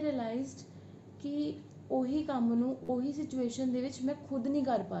 ਅਤੇ ਆਈ ਰਿਅਲਾਈਜ਼ਡ ਕਿ ਉਹੀ ਕੰਮ ਨੂੰ ਉਹੀ ਸਿਚੁਏਸ਼ਨ ਦੇ ਵਿੱਚ ਮੈਂ ਖੁਦ ਨਹੀਂ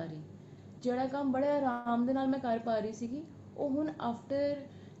ਕਰ ਪਾ ਰਹੀ। ਜਿਹੜਾ ਕੰਮ ਬੜੇ ਆਰਾਮ ਦੇ ਨਾਲ ਮੈਂ ਕਰ ਪਾ ਰਹੀ ਸੀਗੀ, ਉਹ ਹੁਣ ਆਫਟਰ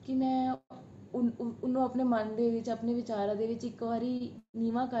ਕਿ ਮੈਂ ਉਹਨੂੰ ਆਪਣੇ ਮਨ ਦੇ ਵਿੱਚ, ਆਪਣੇ ਵਿਚਾਰਾਂ ਦੇ ਵਿੱਚ ਇੱਕ ਵਾਰੀ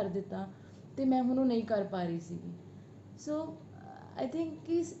ਨੀਵਾਂ ਕਰ ਦਿੱਤਾ, ਅਤੇ ਮੈਂ ਹੁਣ ਉਹ ਨਹੀਂ ਕਰ ਪਾ ਰਹੀ ਸੀਗੀ। ਸੋ ਆਈ ਥਿੰਕ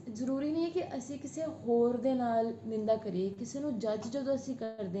ਕਿ ਜ਼ਰੂਰੀ ਨਹੀਂ ਹੈ ਕਿ ਅਸੀਂ ਕਿਸੇ ਹੋਰ ਦੇ ਨਾਲ ਨਿੰਦਾ ਕਰੀਏ। ਕਿਸੇ ਨੂੰ ਜੱਜ ਜਦੋਂ ਅਸੀਂ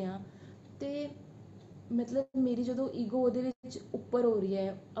ਕਰਦੇ ਹਾਂ, ਅਤੇ ਮਤਲਬ ਮੇਰੀ ਜਦੋਂ ਈਗੋ ਉਹਦੇ ਵਿੱਚ ਉੱਪਰ ਹੋ ਰਹੀ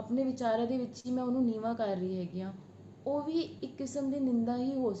ਹੈ, ਆਪਣੇ ਵਿਚਾਰਾਂ ਦੇ ਵਿੱਚ ਹੀ ਮੈਂ ਉਹਨੂੰ ਨੀਵਾਂ ਕਰ ਰਹੀ ਹੈਗੀ ਹਾਂ, ਉਹ ਵੀ ਇੱਕ ਕਿਸਮ ਦੀ ਨਿੰਦਾ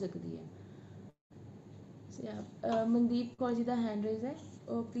ਹੀ ਹੋ ਸਕਦੀ ਹੈ। ਮਨਦੀਪ ਕੌਰ ਜੀ ਦਾ ਹੈਂਡ ਰੇਜ਼ ਹੈ,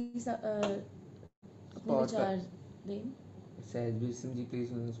 ਉਹ ਪਲੀਜ਼ ਆਪਣੇ ਵਿਚਾਰ ਦੇਣ। ਸਹਿਜਵੀਰ ਸਿੰਘ ਜੀ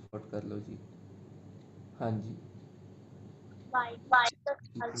ਪਲੀਜ਼ ਉਹਨੂੰ ਸਪੋਰਟ ਕਰ ਲਓ ਜੀ। ਹਾਂਜੀ। ਵਾਹਿਗੁਰੂ ਜੀ ਕਾ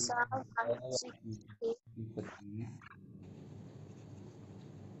ਖਾਲਸਾ, ਵਾਹਿਗੁਰੂ ਜੀ ਕੀ ਫਤਿਹ।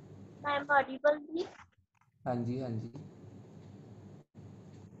 ਮੈਂ ਆਡੀਬਲ ਜੀ? ਹਾਂਜੀ ਹਾਂਜੀ।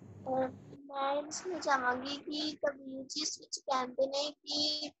 ਮੈਂ ਇਸ ਚਾਹਾਂਗੀ ਕਿ ਕਬੀਰ ਜੀ ਇਸ ਵਿੱਚ ਕਹਿੰਦੇ ਨੇ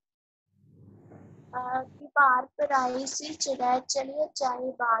ਕਿ ਬਾਹਰ ਪਰਾਈ ਸੀ ਚੜ੍ਹੈ ਚੜ੍ਹਿਆ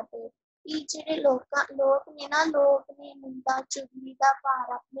ਚਾਹੇ ਬਾਤ, ਕਿ ਜਿਹੜੇ ਲੋਕ ਨੇ ਨਿੰਦਾ ਚੁਗਲੀ ਦਾ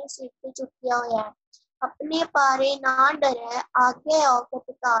ਭਾਰ ਆਪਣੇ ਸਿਰ ਤੇ ਚੁੱਕਿਆ ਹੋਇਆ ਹੈ। ਆਪਣੇ ਪਾਰੇ ਨਾ ਡਰੈ ਆਗੇ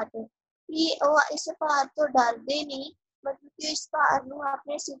ਔਕਤ ਘਾਟ, ਕਿ ਉਹ ਇਸ ਭਾਰ ਤੋਂ ਡਰਦੇ ਨਹੀਂ, ਮਤਲਬ ਕਿ ਇਸ ਭਾਰ ਨੂੰ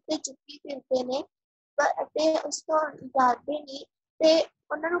ਆਪਣੇ ਸਿਰ ਤੇ ਚੁੱਕੀ ਫਿਰਦੇ ਨੇ, ਅਤੇ ਉਸ ਤੋਂ ਡਰਦੇ ਨਹੀਂ। ਤੇ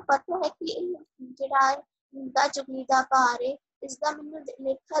ਉਹਨਾਂ ਨੂੰ ਪਤਾ ਹੈ ਕਿ ਜਿਹੜਾ ਨਿੰਦਾ ਚੁਗਲੀ ਦਾ ਭਾਰ ਹੈ, ਇਸਦਾ ਮੈਨੂੰ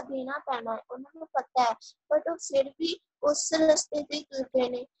ਲੇਖਾ ਦੇਣਾ ਪੈਣਾ ਹੈ, ਉਹਨਾਂ ਨੂੰ ਪਤਾ ਹੈ, ਬਟ ਉਹ ਫਿਰ ਵੀ ਉਸ ਰਸਤੇ ਤੇ ਤੁਰਦੇ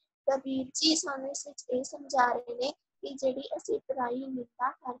ਨੇ। ਕਬੀਰ ਜੀ ਸਾਨੂੰ ਇਸ ਵਿੱਚ ਇਹ ਸਮਝਾ ਰਹੇ ਨੇ ਕਿ ਜਿਹੜੀ ਅਸੀਂ ਬੁਰਾਈ ਨਿੰਦਾ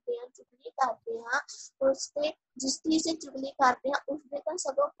ਕਰਦੇ ਹਾਂ, ਚੁਗਲੀ ਕਰਦੇ ਹਾਂ, ਉਸਦੇ ਜਿਸ ਦੀ ਅਸੀਂ ਚੁਗਲੀ ਕਰਦੇ ਹਾਂ ਉਸਦੇ ਤਾਂ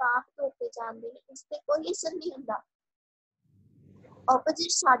ਸਗੋਂ ਪਾਪ ਧੋਤੇ ਜਾਂਦੇ ਨੇ, ਉਸਤੇ ਕੋਈ ਅਸਰ ਨਹੀਂ ਹੁੰਦਾ।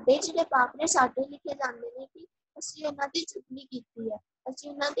 ਆਪੋਜਿਟ ਸਾਡੇ ਜਿਹੜੇ ਪਾਪ ਨੇ ਸਾਡੇ ਲਿਖੇ ਜਾਂਦੇ ਨੇ ਕਿ ਅਸੀਂ ਉਹਨਾਂ ਦੀ ਚੁਗਲੀ ਕੀਤੀ ਹੈ, ਅਸੀਂ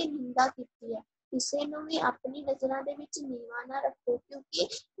ਉਹਨਾਂ ਦੀ ਨਿੰਦਾ ਕੀਤੀ ਹੈ। ਕਿਸੇ ਨੂੰ ਵੀ ਆਪਣੀ ਨਜ਼ਰਾਂ ਦੇ ਵਿੱਚ ਨੀਵਾਂ ਨਾ ਰੱਖੋ, ਕਿਉਂਕਿ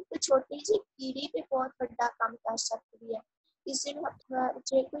ਇੱਕ ਛੋਟੀ ਜਿਹੀ ਕੀੜੀ ਵੀ ਬਹੁਤ ਵੱਡਾ ਕੰਮ ਕਰ ਸਕਦੀ ਹੈ। ਕਿਸੇ ਨੂੰ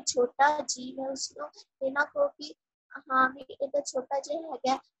ਜੇ ਕੋਈ ਛੋਟਾ ਜੀਵ ਹੈ, ਉਸਨੂੰ ਇਹ ਨਾ ਕਹੋ ਕਿ ਹਾਂ ਵੀ ਇਹ ਤਾਂ ਛੋਟਾ ਜਿਹਾ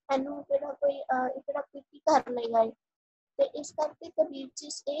ਹੈਗਾ, ਇਹਨੂੰ ਕਿਹੜਾ ਕੋਈ ਕੀ ਕਰ ਲਏਗਾ। ਤੇ ਇਸ ਕਰਕੇ ਕਬੀਰ ਜੀ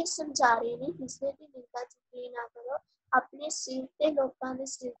ਇਹ ਸਮਝਾ ਰਹੇ ਨੇ ਕਿਸੇ ਦੀ ਨਿੰਦਾ ਚੁਗਲੀ ਨਾ ਕਰੋ। ਆਪਣੇ ਸਿਰ ਤੇ, ਲੋਕਾਂ ਦੇ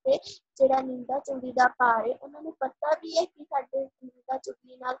ਸਿਰ ਤੇ ਜਿਹੜਾ ਨਿੰਦਾ ਚੁਗਲੀ ਦਾ ਭਾਰ ਹੈ, ਉਹਨਾਂ ਨੂੰ ਪਤਾ ਵੀ ਹੈ ਕਿ ਸਾਡੇ ਨਿੰਦਾ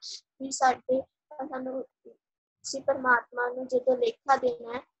ਚੁਗਲੀ ਨਾਲ ਵੀ ਸਾਨੂੰ ਪਰਮਾਤਮਾ ਨੂੰ ਜਦੋਂ ਲੇਖਾ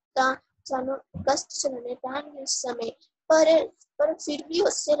ਦੇਣਾ ਹੈ ਤਾਂ ਸਾਨੂੰ ਕਸ਼ਟ ਝੱਲਣੇ ਪੈਣਗੇ ਉਸ ਸਮੇਂ, ਪਰ ਫਿਰ ਵੀ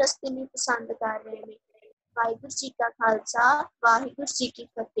ਉਸੇ ਰਸਤੇ ਨੂੰ ਪਸੰਦ ਕਰ ਰਹੇ ਨੇ। ਵਾਹਿਗੁਰੂ ਜੀ ਕਾ ਖਾਲਸਾ, ਵਾਹਿਗੁਰੂ ਜੀ ਕੀ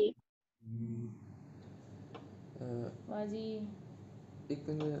ਫਤਿਹ। ਜੀ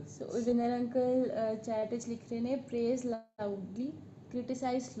ਵਿਨਰ ਅੰਕਲ ਚੈਟ ਵਿੱਚ ਲਿਖ ਰਹੇ ਨੇ, ਪ੍ਰੇਜ਼ ਲਾਊਡਲੀ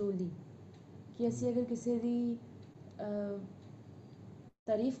ਕ੍ਰਿਟਿਸਾਈਜ਼ ਸਲੋਲੀ, ਕਿ ਅਸੀਂ ਅਗਰ ਕਿਸੇ ਦੀ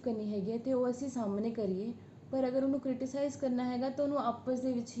ਤਾਰੀਫ ਕਰਨੀ ਹੈਗੀ ਹੈ ਤੇ ਉਹ ਅਸੀਂ ਸਾਹਮਣੇ ਕਰੀਏ, ਪਰ ਅਗਰ ਉਹਨੂੰ ਕ੍ਰਿਟਿਸਾਈਜ਼ ਕਰਨਾ ਹੈਗਾ ਤਾਂ ਉਹਨੂੰ ਆਪਸ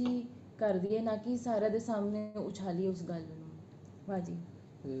ਦੇ ਵਿੱਚ ਹੀ ਕਰ ਦਈਏ, ਨਾ ਕਿ ਸਾਰਿਆਂ ਦੇ ਸਾਹਮਣੇ ਉਛਾਲੀਏ ਉਸ ਗੱਲ ਨੂੰ। ਵਾਹ ਜੀ।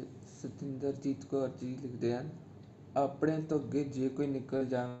 ਸਤਿੰਦਰਜੀਤ ਕੌਰ ਜੀ ਲਿਖਦੇ ਹਨ, ਆਪਣੇ ਤੋਂ ਅੱਗੇ ਜੇ ਕੋਈ ਨਿਕਲ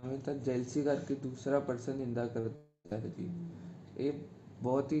ਜਾਵੇ ਤਾਂ ਜੈਲਸੀ ਕਰਕੇ ਦੂਸਰਾ ਪਰਸਨ ਨਿੰਦਾ ਕਰਦਾ ਹੈ ਜੀ। ਇਹ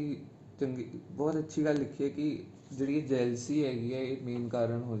ਬਹੁਤ ਹੀ ਚੰਗੀ, ਬਹੁਤ ਅੱਛੀ ਗੱਲ ਲਿਖੀ ਹੈ ਕਿ ਜਿਹੜੀ ਜੈਲਸੀ ਹੈਗੀ ਹੈ ਇਹ ਮੇਨ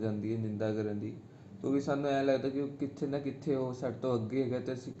ਕਾਰਨ ਹੋ ਜਾਂਦੀ ਹੈ ਨਿੰਦਾ ਕਰਨ ਦੀ। तो भी सानू ऐ लगदा कि कित्थे ना कित्थे ਉਹ ਸਾਡੇ ਤੋਂ ਅੱਗੇ ਹੈਗਾ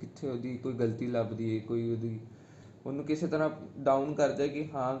ਤੇ ਅਸੀਂ ਕਿੱਥੇ ਉਹਦੀ ਕੋਈ ਗਲਤੀ ਲੱਭਦੀ ਹੈ, ਕੋਈ ਉਹਨੂੰ ਕਿਸੇ ਤਰ੍ਹਾਂ ਡਾਊਨ ਕਰਦਾ ਕਿ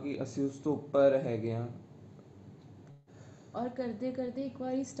ਹਾਂ ਕਿ ਅਸੀਂ ਉਸ ਤੋਂ ਉੱਪਰ ਹੈਗੇ ਹਾਂ। ਔਰ ਕਰਦੇ ਕਰਦੇ ਇੱਕ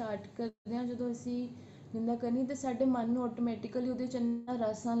ਵਾਰੀ ਸਟਾਰਟ ਕਰਦੇ ਹਾਂ ਜਦੋਂ ਅਸੀਂ ਨਿੰਦਾ ਕਰਨੀ, ਤਾਂ ਸਾਡੇ ਮਨ ਨੂੰ ਆਟੋਮੈਟਿਕਲੀ ਉਹਦੇ 'ਚ ਇੰਨਾ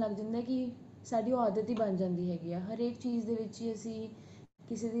ਰਸ ਆਉਣ ਲੱਗ ਜਾਂਦਾ ਕਿ ਸਾਡੀ ਉਹ ਆਦਤ ਹੀ ਬਣ ਜਾਂਦੀ ਹੈਗੀ ਆ। ਹਰੇਕ ਚੀਜ਼ ਦੇ ਵਿੱਚ ਹੀ ਅਸੀਂ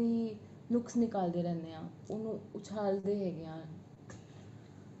ਕਿਸੇ ਦੀ ਨੁਕਸ ਨਿਕਾਲਦੇ ਰਹਿੰਦੇ ਹਾਂ, ਉਹਨੂੰ ਉਛਾਲਦੇ ਹੈਗੇ ਹਾਂ।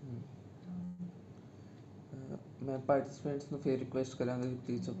 ਮੈਂ ਪਾਰਟਿਸਪੈਂਟਸ ਨੂੰ ਫਿਰ ਰਿਕੁਐਸਟ ਕਰਾਂਗਾ ਕਿ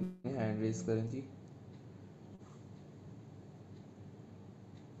ਪਲੀਜ਼ ਆਪਣੇ ਹੈਂਡ ਰੇਜ਼ ਕਰਨ ਜੀ।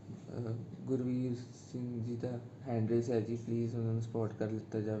 ਗੁਰਵੀਰ ਸਿੰਘ ਜੀ ਦਾ ਹੈਂਡ ਰੇਜ਼ ਹੈ ਜੀ, ਪਲੀਜ਼ ਉਹਨਾਂ ਨੂੰ ਸਪੋਰਟ ਕਰ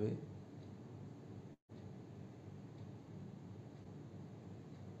ਲਿੱਤਾ ਜਾਵੇ।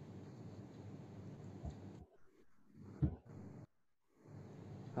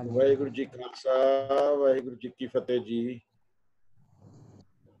 ਹਾਂਜੀ ਵਾਹਿਗੁਰੂ ਜੀ ਖਾਲਸਾ, ਵਾਹਿਗੁਰੂ ਜੀ ਕੀ ਫਤਿਹ ਜੀ।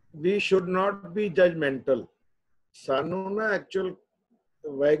 We should not be judgemental. ਸਾਨੂੰ ਨਾ ਐਕਚੁਅਲ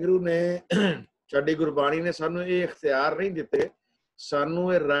ਵਾਹਿਗੁਰੂ ਨੇ ਸਾਡੀ ਗੁਰਬਾਣੀ ਨੇ ਸਾਨੂੰ ਇਹ ਇਖਤਿਆਰ ਨਹੀਂ ਦਿੱਤੇ,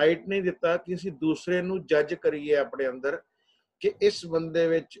 ਸਾਨੂੰ ਇਹ ਰਾਈਟ ਨਹੀਂ ਦਿੱਤਾ ਕਿ ਅਸੀਂ ਦੂਸਰੇ ਨੂੰ ਜੱਜ ਕਰੀਏ ਆਪਣੇ ਅੰਦਰ ਕਿ ਇਸ ਬੰਦੇ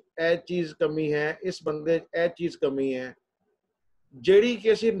ਵਿੱਚ ਇਹ ਚੀਜ਼ ਕਮੀ ਹੈ, ਇਸ ਬੰਦੇ 'ਚ ਇਹ ਚੀਜ਼ ਕਮੀ ਹੈ, ਜਿਹੜੀ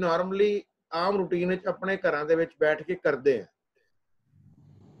ਕਿ ਅਸੀਂ ਨਾਰਮਲੀ ਆਮ ਰੂਟੀਨ ਵਿੱਚ ਆਪਣੇ ਘਰਾਂ ਦੇ ਵਿੱਚ ਬੈਠ ਕੇ ਕਰਦੇ ਹਾਂ।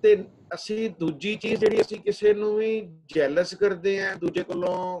 ਤੇ ਅਸੀਂ ਦੂਜੀ ਚੀਜ਼ ਜਿਹੜੀ ਅਸੀਂ ਕਿਸੇ ਨੂੰ ਵੀ ਜੈਲਸ ਕਰਦੇ ਹਾਂ, ਦੂਜੇ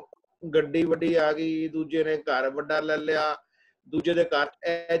ਕੋਲੋਂ ਗੱਡੀ ਵੱਡੀ ਆ ਗਈ, ਦੂਜੇ ਨੇ ਘਰ ਵੱਡਾ ਲੈ ਲਿਆ, ਦੂਜੇ ਦੇ ਘਰ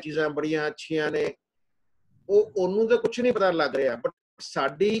ਇਹ ਚੀਜ਼ਾਂ ਬੜੀਆਂ ਅੱਛੀਆਂ ਨੇ, ਉਹਨੂੰ ਤਾਂ ਕੁਝ ਨਹੀਂ ਪਤਾ ਲੱਗ ਰਿਹਾ, ਬਟ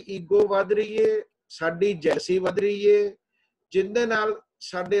ਸਾਡੀ ਈਗੋ ਵੱਧ ਰਹੀ ਏ, ਸਾਡੀ ਜੈਲਸੀ ਵੱਧ ਰਹੀ ਏ, ਜਿਹਦੇ ਨਾਲ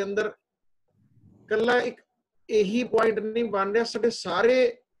ਸਾਡੇ ਅੰਦਰ ਕੱਲਾ ਇੱਕ ਇਹੀ ਪੁਆਇੰਟ ਨਹੀਂ ਬਣ ਰਿਹਾ, ਸਾਡੇ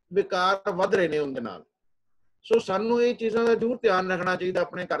ਸਾਰੇ ਵਿਕਾਰ ਵੱਧ ਰਹੇ ਨੇ ਉਹਦੇ ਨਾਲ। ਸੋ ਸਾਨੂੰ ਇਹ ਚੀਜ਼ਾਂ ਦਾ ਜ਼ਰੂਰ ਧਿਆਨ ਰੱਖਣਾ ਚਾਹੀਦਾ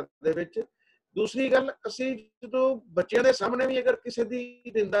ਆਪਣੇ ਘਰ ਦੇ ਵਿੱਚ। ਦੂਸਰੀ ਗੱਲ, ਅਸੀਂ ਜਦੋਂ ਬੱਚਿਆਂ ਦੇ ਸਾਹਮਣੇ ਵੀ ਅਗਰ ਕਿਸੇ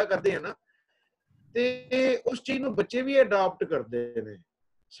ਦੀ ਨਿੰਦਾ ਕਰਦੇ ਹਾਂ ਨਾ, ਤੇ ਉਸ ਚੀਜ਼ ਨੂੰ ਬੱਚੇ ਵੀ ਅਡਾਪਟ ਕਰਦੇ ਨੇ।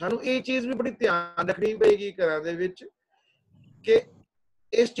 ਸਾਨੂੰ ਇਹ ਚੀਜ਼ ਵੀ ਬੜੀ ਧਿਆਨ ਰੱਖਣੀ ਪਏਗੀ ਘਰਾਂ ਦੇ ਵਿੱਚ ਕਿ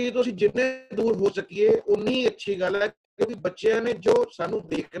ਇਸ ਚੀਜ਼ ਤੋਂ ਅਸੀਂ ਜਿੰਨੇ ਦੂਰ ਹੋ ਸਕੀਏ ਉਨੀ ਅੱਛੀ ਗੱਲ ਹੈ, ਕਿਉਂਕਿ ਬੱਚਿਆਂ ਨੇ ਜੋ ਸਾਨੂੰ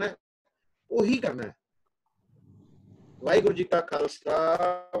ਦੇਖਣਾ ਉਹੀ ਕਰਨਾ ਹੈ। ਵਾਹਿਗੁਰੂ ਜੀ ਕਾ ਖਾਲਸਾ,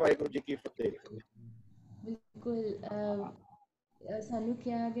 ਵਾਹਿਗੁਰੂ ਜੀ ਕੀ ਫਤਿਹ। ਬਿਲਕੁਲ ਸਾਨੂੰ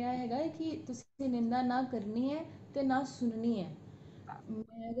ਕਿਹਾ ਗਿਆ ਹੈਗਾ ਕਿ ਤੁਸੀਂ ਨਿੰਦਾ ਨਾ ਕਰਨੀ ਹੈ ਤੇ ਨਾ ਸੁਣਨੀ ਹੈ।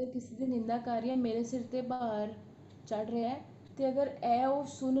 ਮੈਂ ਅਗਰ ਕਿਸੇ ਦੀ ਨਿੰਦਾ ਕਰ ਰਹੀ ਹਾਂ, ਮੇਰੇ ਸਿਰ ਤੇ ਭਾਰ ਚੜ ਰਿਹਾ ਹੈ, ਤੇ ਅਗਰ ਇਹ ਉਹ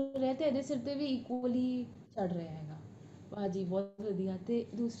ਸੁਣ ਰਿਹਾ ਤੇ ਇਹਦੇ ਸਿਰ ਤੇ ਵੀ ਇਕੁਅਲੀ ਚੜ ਰਿਹਾ ਹੈਗਾ। ਵਾਹ ਜੀ, ਬਹੁਤ ਵਧੀਆ। ਤੇ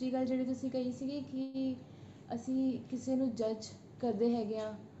ਦੂਸਰੀ ਗੱਲ ਜਿਹੜੀ ਤੁਸੀਂ ਕਹੀ ਸੀਗੀ ਕਿ ਅਸੀਂ ਕਿਸੇ ਨੂੰ ਜੱਜ ਕਰਦੇ ਹੈਗੇ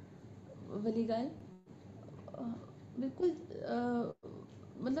ਆ ਵਾਲੀ ਗੱਲ, ਬਿਲਕੁਲ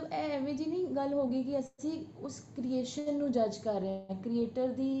ਮਤਲਬ ਇਹ ਐਵੇਂ ਜੀ ਨਹੀਂ ਗੱਲ ਹੋ ਗਈ ਕਿ ਅਸੀਂ ਉਸ ਕ੍ਰੀਏਸ਼ਨ ਨੂੰ ਜੱਜ ਕਰ ਰਹੇ ਹਾਂ, ਕ੍ਰੀਏਟਰ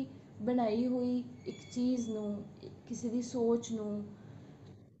ਦੀ ਬਣਾਈ ਹੋਈ ਇੱਕ ਚੀਜ਼ ਨੂੰ, ਕਿਸੇ ਦੀ ਸੋਚ ਨੂੰ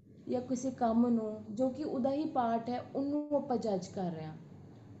ਜਾਂ ਕਿਸੇ ਕੰਮ ਨੂੰ ਜੋ ਕਿ ਉਹਦਾ ਹੀ ਪਾਰਟ ਹੈ, ਉਹਨੂੰ ਆਪਾਂ ਜੱਜ ਕਰ ਰਹੇ ਹਾਂ।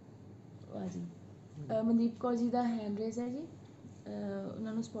 ਵਾਹ ਜੀ। ਮਨਦੀਪ ਕੌਰ ਜੀ ਦਾ ਹੈਂਡ ਰੇਜ਼ ਹੈ ਜੀ,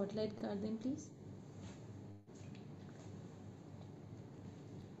 ਉਹਨਾਂ ਨੂੰ ਸਪੋਟਲਾਈਟ ਕਰ ਦੇਣ ਪਲੀਜ਼।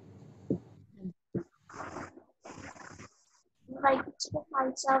 ਵਾਹਿਗੁਰੂ ਜੀ ਕਾ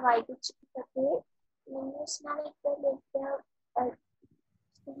ਖਾਲਸਾ, ਵਾਹਿਗੁਰੂ ਜੀ ਕੀ ਫਤਿਹ। ਮੈਨੂੰ ਇਸ ਨਾਲ ਇੱਕ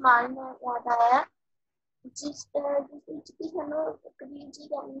ਸਨਮਾਨ ਯਾਦ ਆਇਆ, ਜਿਸ ਵਿੱਚ ਕਿ ਸਾਨੂੰ ਕਬੀਰ ਜੀ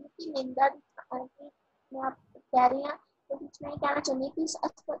ਕਹਿੰਦੇ ਕਿ ਨਿੰਦਾ ਦੀ ਮੈਂ ਕਹਿ ਰਹੀ ਹਾਂ, ਤੇ ਵਿੱਚ ਮੈਂ ਕਹਿਣਾ ਚਾਹੁੰਦੀ ਕਿ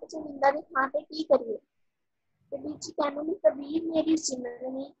ਅਸੀਂ ਨਿੰਦਾ ਦੀ ਥਾਂ ਤੇ ਕੀ ਕਰੀਏ। ਕਬੀਰ ਜੀ ਕਹਿੰਦੇ ਕਬੀਰ ਮੇਰੀ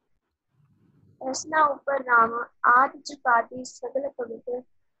ਸਿਮਰਨੀ ਰਸਨਾ ਉੱਪਰ ਰਾਮ, ਆਦਿ ਜੁਗਾਦਿ ਸਗਲ ਪਵਿੱਤਰ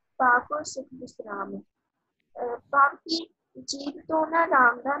ਪਾਕੋ ਸੁਖ ਵਿਸਰਾਮ। ਭਾਵ ਕਿ ਜੀਵ ਤੋਂ ਨਾ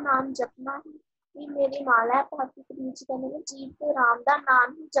ਰਾਮ ਦਾ ਨਾਮ ਜਪਣਾ ਹੀ ਮੇਰੀ ਮਾਲਾ ਹੈ। ਭਾਰਤੀ ਕਬੀਰ ਜੀ ਕਹਿੰਦੇ ਨੇ ਜੀਵ ਤੋਂ ਰਾਮ ਦਾ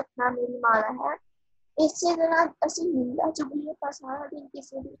ਨਾਮ ਹੀ ਜਪਣਾ ਮੇਰੀ ਮਾਲਾ ਹੈ। ਇਸੇ ਤਰ੍ਹਾਂ ਅਸੀਂ ਨਿੰਦਾ ਚੁਗਲੀ ਆਪਾਂ ਸਾਰਾ ਦਿਨ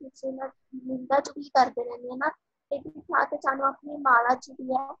ਕਿਸੇ ਨਾਲ ਨਿੰਦਾ ਚੁਗਲੀ ਕਰਦੇ ਰਹਿੰਦੇ ਹਾਂ ਨਾ, ਇੱਕ ਥਾਂ ਤੇ ਸਾਨੂੰ ਆਪਣੀ ਮਾਲਾ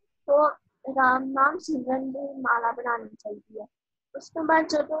ਜਿਹੜੀ ਹੈ ਉਹ ਰਾਮ ਨਾਮ ਸਿਮਰਨ ਦੀ ਮਾਲਾ ਬਣਾਉਣੀ ਚਾਹੀਦੀ ਹੈ। ਉਸ ਤੋਂ ਬਾਅਦ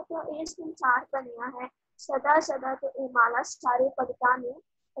ਜਦੋਂ ਤੋਂ ਇਹ ਸੰਸਾਰ ਬਣਿਆ ਹੈ, ਸਦਾ ਸਦਾ ਤੋਂ ਇਹ ਮਾਲਾ ਸਾਰੇ ਭਗਤਾਂ ਨੂੰ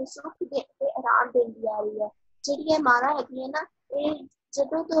ਸੁੱਖ ਤੇ ਆਰਾਮ ਦਿੰਦੀ ਆ ਰਹੀ ਹੈ। ਜਿਹੜੀ ਇਹ ਮਾਲਾ ਹੈਗੀ ਹੈ ਨਾ, ਇਹ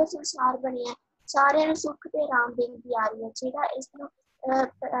ਜਦੋਂ ਤੋਂ ਸੰਸਾਰ ਬਣਿਆ ਸਾਰਿਆਂ ਨੂੰ ਸੁੱਖ ਤੇ ਆਰਾਮ ਦਿੰਦੀ ਆ ਰਹੀ ਹੈ। ਜਿਹੜਾ ਇਸਨੂੰ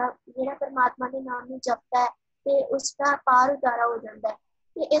ਜਿਹੜਾ ਪਰਮਾਤਮਾ ਦੇ ਨਾਮ ਨੂੰ ਜਪਦਾ ਹੈ ਤੇ ਉਸਦਾ ਪਾਰ ਉਤਾਰਾ ਹੋ ਜਾਂਦਾ ਹੈ।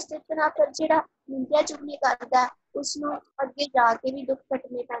 ਤੇ ਇਸੇ ਤਰ੍ਹਾਂ ਫਿਰ ਜਿਹੜਾ ਨਿੰਦਿਆ ਚੁਗਲੀ ਕਰਦਾ ਉਸਨੂੰ ਅੱਗੇ ਜਾ ਕੇ ਵੀ ਦੁੱਖ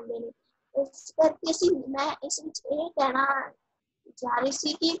ਕੱਟਣੇ ਪੈਂਦੇ ਨੇ। ਇਸ ਕਰਕੇ ਮੈਂ ਇਸ ਵਿੱਚ ਇਹ ਕਹਿਣਾ ਜਾ ਰਹੀ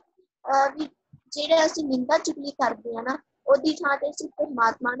ਸੀ ਕਿ ਵੀ ਜਿਹੜੇ ਅਸੀਂ ਨਿੰਦਾ ਚੁਗਲੀ ਕਰਦੇ ਹਾਂ ਨਾ, ਉਹਦੀ ਥਾਂ ਤੇ ਅਸੀਂ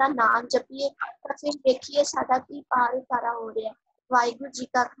ਪਰਮਾਤਮਾ ਦਾ ਨਾਮ ਜਪੀਏ ਤਾਂ ਫਿਰ ਦੇਖੀਏ ਸਾਡਾ ਕੀ ਪਾਰ ਉਤਾਰਾ ਹੋ ਰਿਹਾ। ਵਾਹਿਗੁਰੂ ਜੀ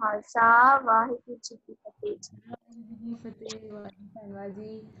ਕਾ ਖਾਲਸਾ, ਵਾਹਿਗੁਰੂ ਜੀ ਕੀ ਫਤਿਹ। ਜੀ ਫਤਿਹ। ਧੰਨਵਾਦ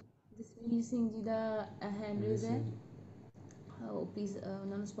ਜੀ। ਜਸਵੀਰ ਸਿੰਘ ਜੀ ਦਾ ਹੈਂਡ ਰੇਜ਼ ਹੈ, ਉਹ ਪਲੀਜ਼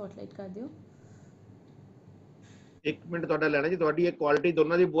ਉਹਨਾਂ ਨੂੰ ਸਪੋਟਲਾਈਟ ਕਰ ਦਿਓ। 1 ਮਿੰਟ ਤੁਹਾਡਾ ਲੈਣਾ ਜੀ। ਤੁਹਾਡੀ ਇਹ ਕੁਆਲਿਟੀ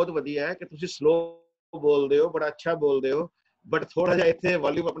ਦੋਨਾਂ ਦੀ ਬਹੁਤ ਵਧੀਆ ਹੈ ਕਿ ਤੁਸੀਂ ਸਲੋ ਬੋਲਦੇ ਹੋ, ਬੜਾ ਅੱਛਾ ਬੋਲਦੇ ਹੋ, ਬਟ ਥੋੜਾ ਜਿਹਾ ਇੱਥੇ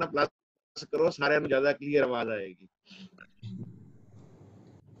ਵੋਲਿਊਮ ਆਪਣਾ ਪਲੱਸ ਕਰੋ, ਸਾਰਿਆਂ ਨੂੰ ਜ਼ਿਆਦਾ ਕਲੀਅਰ ਆਵਾਜ਼ ਆਏਗੀ।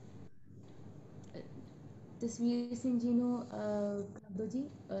 ਤਸਵੀਰ ਸਿੰਘ ਜੀ ਨੂੰ ਕਰ ਦਿਓ ਜੀ,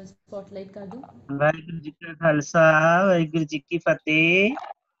 ਸਪੌਟਲਾਈਟ ਕਰ ਦਿਓ। ਵਾਹਿਗੁਰੂ ਜੀ ਕਾ ਖਾਲਸਾ, ਵਾਹਿਗੁਰੂ ਜੀ ਕੀ ਫਤਿਹ।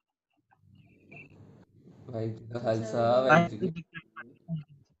 ਵਾਹਿਗੁਰੂ ਜੀ ਕਾ ਖਾਲਸਾ, ਵਾਹਿਗੁਰੂ ਜੀ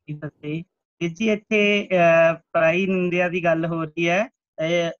ਕੀ ਫਤਿਹ। ਜੀ ਇੱਥੇ ਪਰਾਈ ਨਿੰਦਿਆ ਦੀ ਗੱਲ ਹੋ ਰਹੀ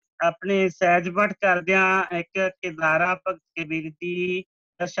ਹੈ। ਆਪਣੇ ਸਹਿਜ ਪਾਠ ਕਰਦਿਆਂ ਇੱਕ ਕੇਦਾਰਾ ਭਗਤ ਕਬੀਰ ਜੀ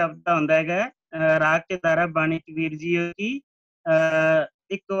ਦਾ ਸ਼ਬਦ ਆਉਂਦਾ ਹੈਗਾ, ਰਾਗ ਕੇਦਾਰਾ ਬਾਣੀ ਕਬੀਰ ਜੀ ਦੀ,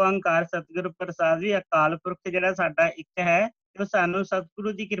 ਇੱਕ ਓੰਕਾਰ ਸਤਿਗੁਰੂ ਪ੍ਰਸਾਦ ਜੀ। ਅਕਾਲ ਪੁਰਖ ਜਿਹੜਾ ਸਾਡਾ ਇੱਕ ਹੈ, ਉਹ ਸਾਨੂੰ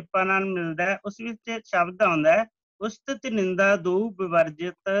ਸਤਿਗੁਰੂ ਦੀ ਕਿਰਪਾ ਨਾਲ ਮਿਲਦਾ ਹੈ। ਉਸ ਵਿੱਚ ਸ਼ਬਦ ਆਉਂਦਾ ਹੈ, ਉਸਤਤ ਨਿੰਦਾ ਦੋ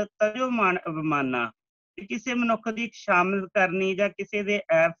ਵਿਵਰਜਿਤ ਤਜੋ ਮਾਨ ਅਭਿਮਾਨਾ। ਕਿਸੇ ਮਨੁੱਖ ਦੀ ਸ਼ਾਮਿਲ ਕਰਨੀ ਜਾਂ ਕਿਸੇ ਦੇ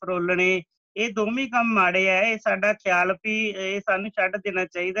ਐਪ ਫਰੋਲਣੇ, ਇਹ ਦੋਵੇਂ ਕੰਮ ਮਾੜੇ ਹੈ। ਇਹ ਸਾਡਾ ਖਿਆਲ ਵੀ ਇਹ ਸਾਨੂੰ ਛੱਡ ਦੇਣਾ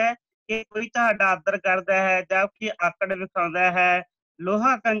ਚਾਹੀਦਾ ਹੈ ਕਿ ਕੋਈ ਤੁਹਾਡਾ ਆਦਰ ਕਰਦਾ ਹੈ ਜਾਂ ਕੋਈ ਆਕੜ ਵਿਖਾਉਂਦਾ ਹੈ।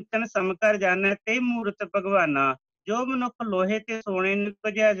 ਲੋਹਾ ਕੰਚਨ ਸਮਕਰ ਜਾਣੈ ਤੇ ਮੂਰਤ ਭਗਵਾਨਾ। ਜੋ ਮਨੁੱਖ ਲੋਹੇ ਤੇ ਸੋਨੇ ਨੂੰ ਇੱਕੋ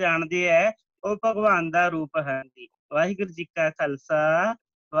ਜਿਹਾ ਜਾਣਦੇ ਹੈ, ਉਹ ਭਗਵਾਨ ਦਾ ਰੂਪ ਹੈ ਜੀ। ਵਾਹਿਗੁਰੂ ਜੀ ਕਾ ਖਾਲਸਾ,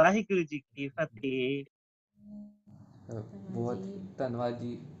 ਵਾਹਿਗੁਰੂ ਜੀ ਕੀ ਫਤਿਹ। ਬਹੁਤ ਧੰਨਵਾਦ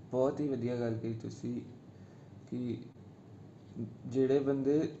ਜੀ, ਬਹੁਤ ਹੀ ਵਧੀਆ ਗੱਲ ਕਹੀ ਤੁਸੀਂ ਕਿ ਜਿਹੜੇ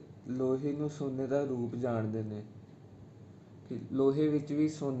ਬੰਦੇ ਲੋਹੇ ਨੂੰ ਸੋਨੇ ਦਾ ਰੂਪ ਜਾਣਦੇ ਨੇ, ਕਿ ਲੋਹੇ ਵਿੱਚ ਵੀ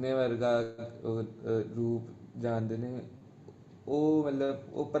ਸੋਨੇ ਵਰਗਾ ਰੂਪ ਜਾਣਦੇ ਨੇ, ਉਹ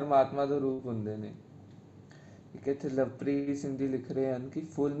ਮਤਲਬ ਉਹ ਪਰਮਾਤਮਾ ਦਾ ਰੂਪ ਹੁੰਦੇ ਨੇ। ਇੱਕ ਇੱਥੇ ਲਵਪ੍ਰੀਤ ਸਿੰਘ ਜੀ ਲਿਖ ਰਹੇ ਹਨ ਕਿ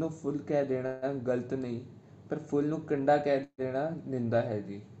ਫੁੱਲ ਨੂੰ ਫੁੱਲ ਕਹਿ ਦੇਣਾ ਗਲਤ ਨਹੀਂ, ਪਰ ਫੁੱਲ ਨੂੰ ਕੰਡਾ ਕਹਿ ਦੇਣਾ ਨਿੰਦਾ ਹੈ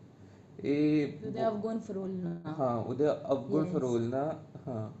ਜੀ। ਇਹ ਉਹਦੇ ਅਵਗੁਣ ਫਰੋਲਣਾ, ਹਾਂ, ਉਹਦੇ ਅਵਗੁਣ ਫਰੋਲਣਾ।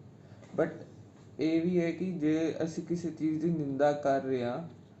 ਹਾਂ, ਬਟ ਇਹ ਵੀ ਹੈ ਕਿ ਜੇ ਅਸੀਂ ਕਿਸੇ ਚੀਜ਼ ਦੀ ਨਿੰਦਾ ਕਰ ਰਹੇ ਹਾਂ,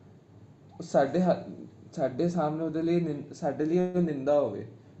 ਉਹ ਸਾਡੇ ਸਾਹਮਣੇ ਉਹਦੇ ਲਈ ਸਾਡੇ ਲਈ ਉਹ ਨਿੰਦਾ ਹੋਵੇ,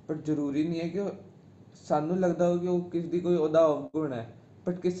 ਪਰ ਜ਼ਰੂਰੀ ਨਹੀਂ ਹੈ ਕਿ ਸਾਨੂੰ ਲੱਗਦਾ ਹੋ ਕਿ ਉਹ ਕਿਸ ਦੀ ਕੋਈ ਉਹਦਾ ਅਵਗੁਣ ਹੈ,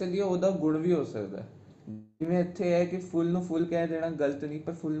 ਬਟ ਕਿਸੇ ਲਈ ਉਹਦਾ ਗੁਣ ਵੀ ਹੋ ਸਕਦਾ। ਜਿਵੇਂ ਇੱਥੇ ਹੈ ਕਿ ਫੁੱਲ ਨੂੰ ਫੁੱਲ ਕਹਿ ਦੇਣਾ ਗਲਤ ਨਹੀਂ,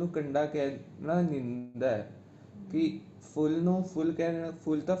 ਪਰ ਫੁੱਲ ਨੂੰ ਕੰਡਾ ਕਹਿਣਾ ਨਿੰਦਾ ਹੈ। ਕਿ ਫੁੱਲ ਨੂੰ ਫੁੱਲ ਕਹਿ ਦੇਣਾ,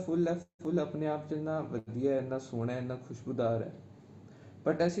 ਫੁੱਲ ਤਾਂ ਫੁੱਲ ਹੈ, ਫੁੱਲ ਆਪਣੇ ਆਪ 'ਚ ਇੰਨਾ ਵਧੀਆ, ਇੰਨਾ ਸੋਹਣਾ, ਇੰਨਾ ਖੁਸ਼ਬੂਦਾਰ ਹੈ,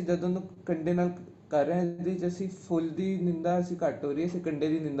 ਬਟ ਅਸੀਂ ਜਦੋਂ ਉਹਨੂੰ ਕੰਡੇ ਨਾਲ ਕਰ ਰਹੇ ਹਾਂ, ਜਿਹਦੇ 'ਚ ਅਸੀਂ ਫੁੱਲ ਦੀ ਨਿੰਦਾ ਅਸੀਂ ਘੱਟ ਹੋ ਰਹੀ ਹੈ, ਅਸੀਂ ਕੰਡੇ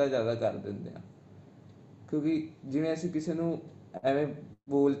ਦੀ ਨਿੰਦਾ ਜ਼ਿਆਦਾ ਕਰ ਦਿੰਦੇ ਹਾਂ। ਕਿਉਂਕਿ ਜਿਵੇਂ ਅਸੀਂ ਕਿਸੇ ਨੂੰ ਐਵੇਂ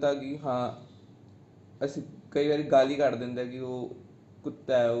ਬੋਲਤਾ ਕਿ ਹਾਂ, ਅਸੀਂ ਕਈ ਵਾਰੀ ਗਾਲੀ ਕੱਢ ਦਿੰਦੇ ਕਿ ਉਹ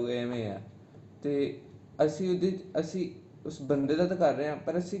ਕੁੱਤਾ ਹੈ, ਉਹ ਐਵੇਂ ਹੈ, ਅਤੇ ਅਸੀਂ ਉਸ ਬੰਦੇ ਦਾ ਤਾਂ ਕਰ ਰਹੇ ਹਾਂ,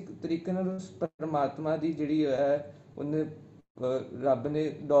 ਪਰ ਅਸੀਂ ਇੱਕ ਤਰੀਕੇ ਨਾਲ ਉਸ ਪਰਮਾਤਮਾ ਦੀ ਜਿਹੜੀ ਹੈ, ਉਹਨੇ ਰੱਬ ਨੇ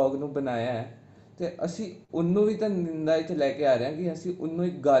ਡੌਗ ਨੂੰ ਬਣਾਇਆ ਹੈ, ਅਤੇ ਅਸੀਂ ਉਹਨੂੰ ਵੀ ਤਾਂ ਨਿੰਦਾ 'ਚ ਲੈ ਕੇ ਆ ਰਹੇ ਹਾਂ ਕਿ ਅਸੀਂ ਉਹਨੂੰ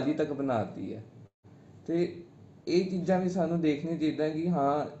ਇੱਕ ਗਾਲੀ ਤੱਕ ਬਣਾ ਦਿੱਤੀ ਹੈ। ਅਤੇ ਇਹ ਚੀਜ਼ਾਂ ਵੀ ਸਾਨੂੰ ਦੇਖਣੀਆਂ ਚਾਹੀਦੀਆਂ ਕਿ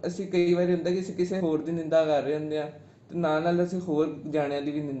ਹਾਂ, ਅਸੀਂ ਕਈ ਵਾਰੀ ਹੁੰਦਾ ਕਿ ਅਸੀਂ ਕਿਸੇ ਹੋਰ ਦੀ ਨਿੰਦਾ ਕਰ ਰਹੇ ਹੁੰਦੇ ਹਾਂ, ਅਤੇ ਨਾਲ ਅਸੀਂ ਹੋਰ ਜਾਣਿਆਂ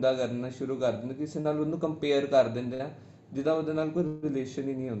ਦੀ ਵੀ ਨਿੰਦਾ ਕਰਨਾ ਸ਼ੁਰੂ ਕਰ ਦਿੰਦੇ, ਕਿਸੇ ਨਾਲ ਉਹਨੂੰ ਕੰਪੇਅਰ ਕਰ ਦਿੰਦੇ ਹਾਂ, ਜਿਹਦਾ ਉਹਦੇ ਨਾਲ ਕੋਈ ਰਿਲੇਸ਼ਨ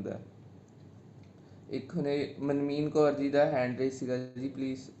ਹੀ ਨਹੀਂ ਹੁੰਦਾ। ਇੱਕ ਹੁਣੇ ਮਨਮੀਨ ਕੌਰ ਜੀ ਦਾ ਹੈਂਡ ਰੇਸ ਸੀਗਾ ਜੀ,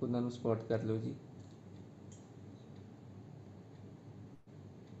 ਪਲੀਜ਼ ਉਹਨਾਂ ਨੂੰ ਸਪੋਟ ਕਰ ਲਓ ਜੀ।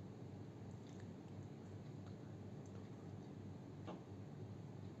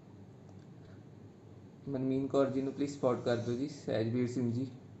 ਮਨਮੀਨ ਕੌਰ ਜੀ ਨੂੰ ਪਲੀਜ਼ ਸਪੋਟ ਕਰ ਦਿਓ ਜੀ। ਸਹਿਜਵੀਰ ਸਿੰਘ ਜੀ।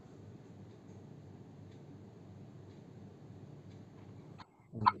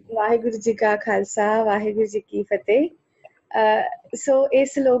 ਵਾਹਿਗੁਰੂ ਜੀ ਕਾ ਖਾਲਸਾ, ਵਾਹਿਗੁਰੂ ਜੀ ਕੀ ਫਤਿਹ। ਸੋ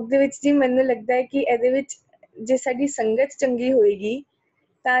ਇਸ ਸ਼ਲੋਕ ਦੇ ਵਿੱਚ ਜੀ ਮੈਨੂੰ ਲੱਗਦਾ ਹੈ ਕਿ ਇਹਦੇ ਵਿੱਚ ਜੇ ਸਾਡੀ ਸੰਗਤ ਚੰਗੀ ਹੋਏਗੀ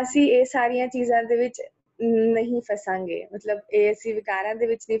ਤਾਂ ਅਸੀਂ ਇਹ ਸਾਰੀਆਂ ਚੀਜ਼ਾਂ ਦੇ ਵਿੱਚ ਨਹੀਂ ਫਸਾਂਗੇ, ਮਤਲਬ ਇਹ ਅਸੀਂ ਵਿਕਾਰਾਂ ਦੇ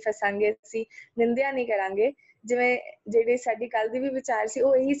ਵਿੱਚ ਨਹੀਂ ਫਸਾਂਗੇ, ਅਸੀਂ ਨਿੰਦਿਆ ਨਹੀਂ ਕਰਾਂਗੇ। ਜਿਵੇਂ ਜਿਹੜੇ ਸਾਡੀ ਕੱਲ ਦੀ ਵੀ ਵਿਚਾਰ ਸੀ,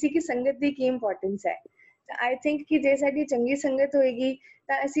 ਉਹ ਇਹੀ ਸੀ ਕਿ ਸੰਗਤ ਦੀ ਕੀ ਇੰਪੋਰਟੈਂਸ ਹੈ। ਆਈ ਥਿੰਕ ਕਿ ਜੇ ਸਾਡੀ ਚੰਗੀ ਸੰਗਤ ਹੋਏਗੀ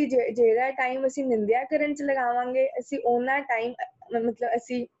ਤਾਂ ਅਸੀਂ ਜਿਹੜਾ ਟਾਈਮ ਅਸੀਂ ਨਿੰਦਿਆ ਕਰਨ 'ਚ ਲਗਾਵਾਂਗੇ, ਅਸੀਂ ਉਹਨਾਂ ਟਾਈਮ ਮਤਲਬ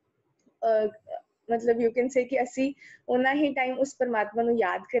ਅਸੀਂ ਮਤਲਬ ਯੂ ਕੈਨ ਸੇ ਕਿ ਅਸੀਂ ਉਹਨਾਂ ਹੀ ਟਾਈਮ ਉਸ ਪਰਮਾਤਮਾ ਨੂੰ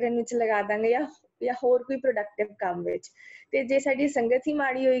ਯਾਦ ਕਰਨ ਵਿੱਚ ਲਗਾ ਦਾਂਗੇ ਜਾਂ ਹੋਰ ਕੋਈ ਪ੍ਰੋਡਕਟਿਵ ਕੰਮ ਵਿੱਚ। ਤੇ ਜੇ ਸਾਡੀ ਸੰਗਤ ਹੀ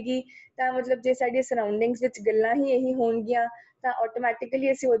ਮਾੜੀ ਹੋਏਗੀ ਤਾਂ ਮਤਲਬ ਜੇ ਸਾਡੀ ਸਰਾਊਂਡਿੰਗਸ ਵਿੱਚ ਗੱਲਾਂ ਹੀ ਇਹੀ ਹੋਣਗੀਆਂ ਤਾਂ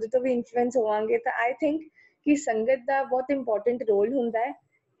ਆਟੋਮੈਟਿਕਲੀ ਅਸੀਂ ਉਹਦੇ ਤੋਂ ਵੀ ਇਨਫਲੂਐਂਸ ਹੋਵਾਂਗੇ। ਤਾਂ ਆਈ ਥਿੰਕ ਕਿ ਸੰਗਤ ਦਾ ਬਹੁਤ ਇੰਪੋਰਟੈਂਟ ਰੋਲ ਹੁੰਦਾ ਹੈ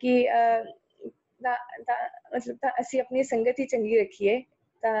ਕਿ ਮਤਲਬ ਤਾਂ ਅਸੀਂ ਆਪਣੀ ਸੰਗਤ ਹੀ ਚੰਗੀ ਰੱਖੀਏ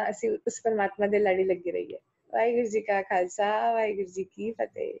ਤਾਂ ਅਸੀਂ ਉਸ ਪਰਮਾਤਮਾ ਦੇ ਲੜੀ ਲੱਗੇ ਰਹੀਏ। ਵਾਹਿਗੁਰੂ ਜੀ ਕਾ ਖਾਲਸਾ, ਵਾਹਿਗੁਰੂ ਜੀ ਕੀ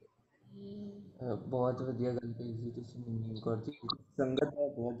ਫਤਿਹ। ਬਹੁਤ ਵਧੀਆ ਗੱਲ ਕਹੀ ਸੀ ਤੁਸੀਂ ਮਨਮੀਨ ਕੌਰ ਜੀ। ਸੰਗਤ ਦਾ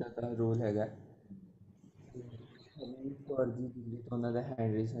ਬਹੁਤ ਜ਼ਿਆਦਾ ਰੋਲ ਹੈਗਾ। ਮਨਮੀਨ ਕੌਰ ਜੀ ਦਿੱਲੀ ਤੋਂ ਉਹਨਾਂ ਦਾ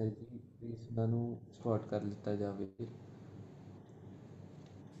ਹੈਂਡ ਰੇਸ ਹੈ ਜੀ, ਪਲੀਜ਼ ਉਹਨਾਂ ਨੂੰ ਸਪੋਟ ਕਰ ਲਿੱਤਾ ਜਾਵੇ।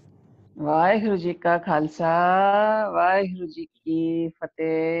 ਵਾਹਿਗੁਰੂ ਜੀ ਕਾ ਖਾਲਸਾ, ਵਾਹਿਗੁਰੂ ਜੀ ਕੀ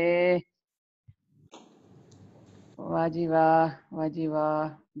ਫਤਿਹ। ਵਾਹ ਜੀ ਵਾਹ, ਵਾਹ ਜੀ ਵਾਹ,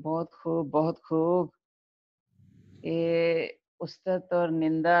 ਬਹੁਤ ਖੂਬ, ਬਹੁਤ ਖੂਬ। ਇਹ ਉਸਤਤ ਔਰ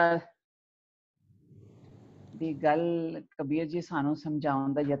ਨਿੰਦਾ ਦੀ ਗੱਲ ਕਬੀਰ ਜੀ ਸਾਨੂੰ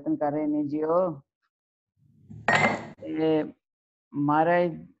ਸਮਝਾਉਣ ਦਾ ਯਤਨ ਕਰ ਰਹੇ ਨੇ ਜੀ। ਉਹ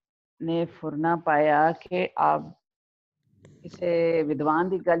ਮਹਾਰਾਜ ਨੇ ਫੁਰਨਾ ਪਾਇਆ ਕਿ ਆਪ ਕਿਸੇ ਵਿਦਵਾਨ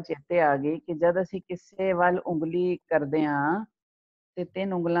ਦੀ ਗੱਲ ਚੇਤੇ ਆ ਗਈ ਕਿ ਜਦ ਅਸੀਂ ਕਿਸੇ ਵੱਲ ਉਂਗਲੀ ਕਰਦੇ ਹਾਂ ਤੇ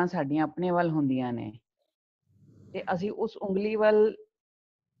 3 ਉਂਗਲਾਂ ਸਾਡੀਆਂ ਆਪਣੇ ਵੱਲ ਹੁੰਦੀਆਂ ਨੇ, ਤੇ ਅਸੀਂ ਉਸ ਉਂਗਲੀ ਵੱਲ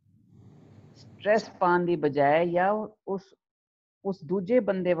ਸਟ੍ਰੈਸ ਪਾਉਣ ਦੀ ਬਜਾਏ ਜਾਂ ਉਸ ਦੂਜੇ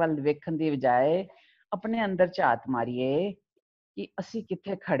ਬੰਦੇ ਵੱਲ ਵੇਖਣ ਦੀ ਬਜਾਏ ਆਪਣੇ ਅੰਦਰ ਝਾਤ ਮਾਰੀਏ ਕਿ ਅਸੀਂ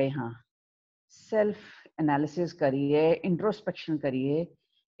ਕਿੱਥੇ ਖੜੇ ਹਾਂ, ਸੈਲਫ ਐਨਾਲਿਸਿਸ ਕਰੀਏ, ਇੰਟਰੋਸਪੈਕਸ਼ਨ ਕਰੀਏ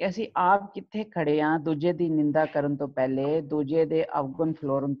ਕਿ ਅਸੀਂ ਆਪ ਕਿੱਥੇ ਖੜੇ ਹਾਂ ਦੂਜੇ ਦੀ ਨਿੰਦਾ ਕਰਨ ਤੋਂ ਪਹਿਲੇ, ਦੂਜੇ ਦੇ ਅਵਗੁਣ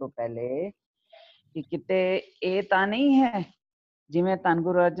ਫਲੋਰਨ ਤੋਂ ਪਹਿਲੇ, ਕਿ ਕਿਤੇ ਇਹ ਤਾਂ ਨਹੀਂ ਹੈ ਜਿਵੇਂ ਧੰਨ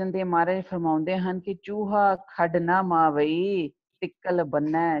ਗੁਰੂ ਅਰਜਨ ਦੇਵ ਮਹਾਰਾਜ ਫਰਮਾਉਂਦੇ ਹਨ ਕਿ ਚੂਹਾ ਖੱਡ ਨਾ ਮਾਵਈ ਤਿੱਕਲ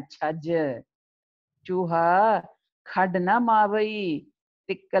ਬੰਨੈ ਛੱਜ। ਚੂਹਾ ਖੱਡ ਨਾ ਮਾਵਈ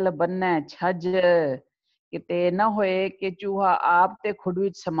ਤਿੱਕਲ ਬੰਨੈ ਛੱਜ। ਕਿਤੇ ਨਾ ਹੋਏ ਕਿ ਚੂਹਾ ਆਪ ਤੇ ਖੁੱਡ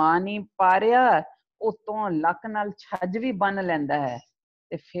ਵਿੱਚ ਸਮਾ ਨਹੀਂ ਪਾ ਰਿਹਾ, ਉਤੋਂ ਲੱਕ ਨਾਲ ਛੱਜ ਵੀ ਬੰਨ ਲੈਂਦਾ ਹੈ।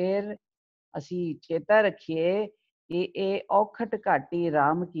 ਤੇ ਫਿਰ ਅਸੀਂ ਚੇਤਾ ਰੱਖੀਏ ਕਿ ਇਹ ਔਖਟ ਘਾਟੀ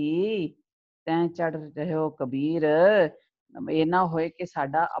ਰਾਮ ਕੀ ਤੈਂ ਚੜ ਰਹਿਓ ਕਬੀਰ। ਇਹ ਨਾ ਹੋਏ ਕਿ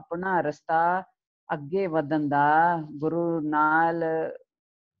ਸਾਡਾ ਆਪਣਾ ਰਸਤਾ ਅੱਗੇ ਵਧਣ ਦਾ, ਗੁਰੂ ਨਾਲ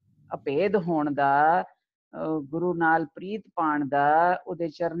ਅਭੇਦ ਹੋਣ ਦਾ, ਗੁਰੂ ਨਾਲ ਪ੍ਰੀਤ ਪਾਉਣ ਦਾ, ਉਹਦੇ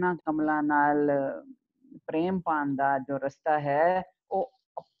ਚਰਨਾਂ ਕਮਲਾਂ ਨਾਲ ਪ੍ਰੇਮ ਪਾਉਣ ਦਾ ਜੋ ਰਸਤਾ ਹੈ ਉਹ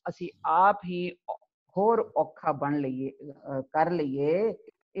ਅਸੀਂ ਆਪ ਹੀ ਹੋਰ ਔਖਾ ਬਣ ਲਈਏ, ਕਰ ਲਈਏ।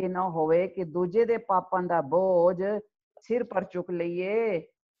 ਇਹ ਨਾ ਹੋਵੇ ਕਿ ਦੂਜੇ ਦੇ ਪਾਪਾਂ ਦਾ ਬੋਝ ਸਿਰ ਪਰ ਚੁੱਕ ਲਈਏ,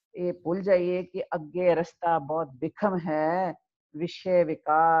 ਇਹ ਭੁੱਲ ਜਾਈਏ ਕਿ ਅੱਗੇ ਰਸਤਾ ਬਹੁਤ ਵਿਖਮ ਹੈ। ਵਿਸ਼ੇ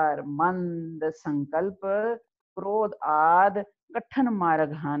ਵਿਕਾਰ, ਮੰਦ ਸੰਕਲਪ, ਕ੍ਰੋਧ ਆਦਿ ਕਠਨ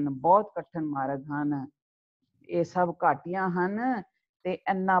ਮਾਰਗ ਹਨ, ਬਹੁਤ ਕਠਨ ਮਾਰਗ ਹਨ। ਇਹ ਸਭ ਘਾਟੀਆਂ ਹਨ ਤੇ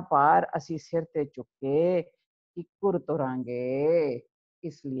ਇੰਨਾ ਭਾਰ ਅਸੀਂ ਸਿਰ ਤੇ ਚੁੱਕ ਕੇ ਕਿੱਕੁਰ ਤੁਰਾਂਗੇ।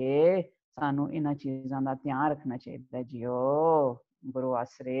 ਇਸ ਲਈ ਸਾਨੂੰ ਇਹਨਾਂ ਚੀਜ਼ਾਂ ਦਾ ਧਿਆਨ ਰੱਖਣਾ ਚਾਹੀਦਾ ਜੀਓ। ਗੁਰੂ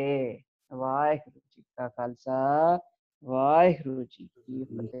ਆਸਰੇ। ਵਾਹਿਗੁਰੂ ਜੀ ਕਾ ਖਾਲਸਾ, ਵਾਹਿਗੁਰੂ ਜੀ ਕੀ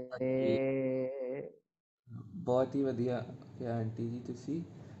ਫਤਿਹ। ਬਹੁਤ ਹੀ ਵਧੀਆ ਕਿਹਾ ਆਂਟੀ ਜੀ ਤੁਸੀਂ।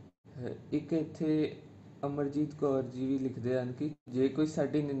 ਇੱਕ ਇੱਥੇ ਅਮਰਜੀਤ ਕੌਰ ਜੀ ਵੀ ਲਿਖਦੇ ਹਨ ਕਿ ਜੇ ਕੋਈ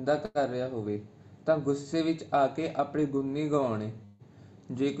ਸਾਡੀ ਨਿੰਦਾ ਕਰ ਰਿਹਾ ਹੋਵੇ ਤਾਂ ਗੁੱਸੇ ਵਿੱਚ ਆ ਕੇ ਆਪਣੇ ਗੁਣ ਨਹੀਂ ਗਵਾਉਣੇ।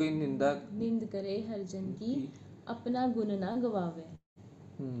 ਜੇ ਕੋਈ ਨਿੰਦ ਕਰੇ ਹਰ ਜਨ ਕੀ ਆਪਣਾ ਗੁਣ ਨਾ ਗਵਾਵੇ।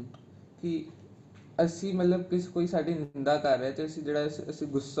 ਕਿ ਅਸੀਂ ਮਤਲਬ ਕੋਈ ਸਾਡੀ ਨਿੰਦਾ ਕਰ ਰਿਹਾ ਤੇ ਅਸੀਂ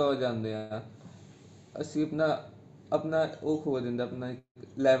ਗੁੱਸਾ ਹੋ ਜਾਂਦੇ ਹਾਂ, ਅਸੀਂ ਆਪਣਾ ਉਹ ਖੋ ਦਿੰਦਾ, ਆਪਣਾ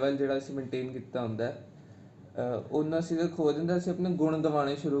ਲੈਵਲ ਜਿਹੜਾ ਅਸੀਂ ਮੇਨਟੇਨ ਕੀਤਾ ਹੁੰਦਾ ਉਹਨਾਂ ਅਸੀਂ ਖੋ ਦਿੰਦਾ, ਅਸੀਂ ਆਪਣੇ ਗੁਣ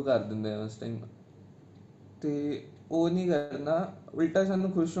ਗਵਾਉਣੇ ਸ਼ੁਰੂ ਕਰ ਦਿੰਦੇ ਹਾਂ ਉਸ ਟਾਈਮ। ਅਤੇ ਉਹ ਨਹੀਂ ਕਰਨਾ, ਉਲਟਾ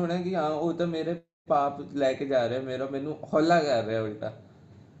ਸਾਨੂੰ ਖੁਸ਼ ਹੋਣਾ ਕਿ ਹਾਂ ਉਹ ਤਾਂ ਮੇਰੇ ਪਾਪ ਲੈ ਕੇ ਜਾ ਰਿਹਾ, ਮੈਨੂੰ ਹੌਲਾ ਕਰ ਰਿਹਾ ਉਲਟਾ।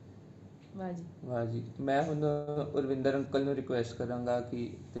 ਵਾਹ ਜੀ। ਮੈਂ ਹੁਣ ਉਰਵਿੰਦਰ ਅੰਕਲ ਨੂੰ ਰਿਕੁਐਸਟ ਕਰਾਂਗਾ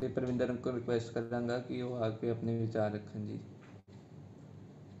ਤੇ ਪਰਵਿੰਦਰ ਅੰਕਲ ਨੂੰ ਰਿਕੁਐਸਟ ਕਰਾਂਗਾ ਕਿ ਉਹ ਆ ਕੇ ਆਪਣੇ ਵਿਚਾਰ ਰੱਖਣ ਜੀ।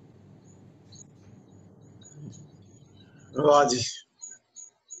 ਵਾਹ ਜੀ,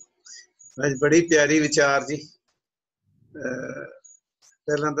 ਅੱਜ ਬੜੀ ਪਿਆਰੀ ਵਿਚਾਰ ਜੀ।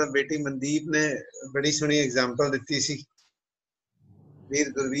 ਪਹਿਲਾਂ ਤਾਂ ਬੇਟੀ ਮਨਦੀਪ ਨੇ ਬੜੀ ਸੋਹਣੀ ਐਗਜ਼ਾਮਪਲ ਦਿੱਤੀ ਸੀ।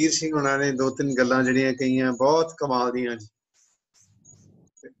 ਵੀਰ ਗੁਰਵੀਰ ਸਿੰਘ ਹੁਣਾਂ ਨੇ 2-3 ਗੱਲਾਂ ਜਿਹੜੀਆਂ ਕਹੀਆਂ ਬਹੁਤ ਕਮਾਲ ਦੀਆਂ ਜੀ।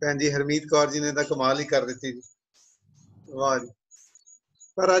 ਭੈਣ ਜੀ ਹਰਮੀਤ ਕੌਰ ਜੀ ਨੇ ਤਾਂ ਕਮਾਲ ਹੀ ਕਰ ਦਿੱਤੀ ਜੀ। ਵਾਹ ਜੀ।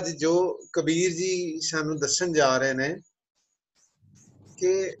 ਪਰ ਅੱਜ ਜੋ ਕਬੀਰ ਜੀ ਸਾਨੂੰ ਦੱਸਣ ਜਾ ਰਹੇ ਨੇ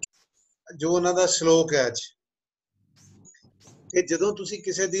ਕਿ ਜੋ ਉਹਨਾਂ ਦਾ ਸ਼ਲੋਕ ਹੈ ਅੱਜ, ਕਿ ਜਦੋਂ ਤੁਸੀਂ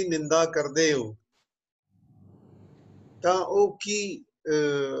ਕਿਸੇ ਦੀ ਨਿੰਦਾ ਕਰਦੇ ਹੋ ਤਾਂ ਉਹ ਕੀ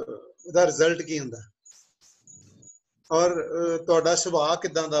ਉਹਦਾ ਰਿਜ਼ਲਟ ਕੀ ਹੁੰਦਾ ਔਰ ਤੁਹਾਡਾ ਸੁਭਾਅ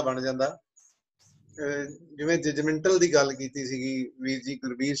ਕਿੱਦਾਂ ਦਾ ਬਣ ਜਾਂਦਾ। ਜਿਵੇਂ ਜਜਮੈਂਟਲ ਦੀ ਗੱਲ ਕੀਤੀ ਸੀਗੀ ਵੀਰ ਜੀ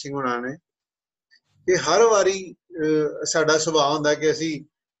ਗੁਰਬੀਰ ਸਿੰਘ ਹੁਣਾਂ ਨੇ, ਕਿ ਹਰ ਵਾਰੀ ਸਾਡਾ ਸੁਭਾਅ ਹੁੰਦਾ ਕਿ ਅਸੀਂ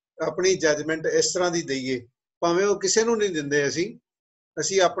ਆਪਣੀ ਜਜਮੈਂਟ ਇਸ ਤਰ੍ਹਾਂ ਦੀ ਦਈਏ, ਭਾਵੇਂ ਉਹ ਕਿਸੇ ਨੂੰ ਨਹੀਂ ਦਿੰਦੇ,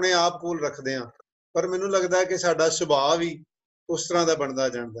 ਅਸੀਂ ਆਪਣੇ ਆਪ ਕੋਲ ਰੱਖਦੇ ਹਾਂ, ਪਰ ਮੈਨੂੰ ਲੱਗਦਾ ਕਿ ਸਾਡਾ ਸੁਭਾਅ ਵੀ ਉਸ ਤਰ੍ਹਾਂ ਦਾ ਬਣਦਾ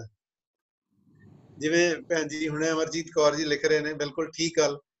ਜਾਂਦਾ। ਜਿਵੇਂ ਭੈਣ ਜੀ ਹੁਣੇ ਅਮਰਜੀਤ ਕੌਰ ਜੀ ਲਿਖ ਰਹੇ ਨੇ, ਬਿਲਕੁਲ ਠੀਕ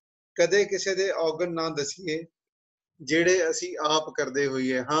ਗੱਲ, ਕਦੇ ਕਿਸੇ ਦੇ ਔਗਣ ਨਾ ਦਸੀਏ ਜਿਹੜੇ ਅਸੀਂ ਆਪ ਕਰਦੇ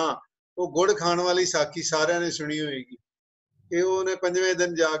ਹੋਈਏ। ਹਾਂ, ਉਹ ਗੁੜ ਖਾਣ ਵਾਲੀ ਸਾਖੀ ਸਾਰਿਆਂ ਨੇ ਸੁਣੀ ਹੋਏਗੀ ਕਿ ਉਹਨੇ 5ਵੇਂ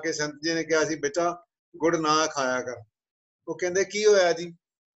ਦਿਨ ਜਾ ਕੇ ਸੰਤ ਜੀ ਨੇ ਕਿਹਾ ਸੀ, ਬੇਟਾ ਗੁੜ ਨਾ ਖਾਇਆ ਕਰ। ਉਹ ਕਹਿੰਦੇ ਕੀ ਹੋਇਆ ਜੀ?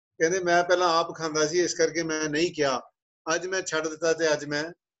 ਕਹਿੰਦੇ ਮੈਂ ਪਹਿਲਾਂ ਆਪ ਖਾਂਦਾ ਸੀ, ਇਸ ਕਰਕੇ ਮੈਂ ਨਹੀਂ ਕਿਹਾ, ਅੱਜ ਮੈਂ ਛੱਡ ਦਿੱਤਾ ਤੇ ਅੱਜ ਮੈਂ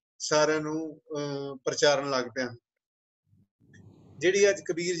ਸਾਰਿਆਂ ਨੂੰ ਪ੍ਰਚਾਰਨ ਲੱਗ ਪਿਆ। ਜਿਹੜੀ ਅੱਜ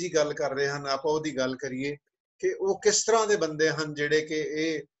ਕਬੀਰ ਜੀ ਗੱਲ ਕਰ ਰਹੇ ਹਨ, ਆਪਾਂ ਉਹਦੀ ਗੱਲ ਕਰੀਏ ਕਿ ਉਹ ਕਿਸ ਤਰ੍ਹਾਂ ਦੇ ਬੰਦੇ ਹਨ ਜਿਹੜੇ ਕਿ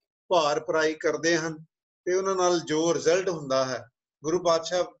ਇਹ ਭਾਰ ਭਰਾਈ ਕਰਦੇ ਹਨ ਤੇ ਉਹਨਾਂ ਨਾਲ ਜੋ ਰਿਜ਼ਲਟ ਹੁੰਦਾ ਹੈ। ਗੁਰੂ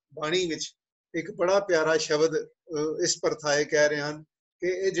ਪਾਤਸ਼ਾਹ ਬਾਣੀ ਵਿੱਚ ਇੱਕ ਬੜਾ ਪਿਆਰਾ ਸ਼ਬਦ ਇਸ ਪਰਥਾਏ ਕਹਿ ਰਹੇ ਹਨ ਕਿ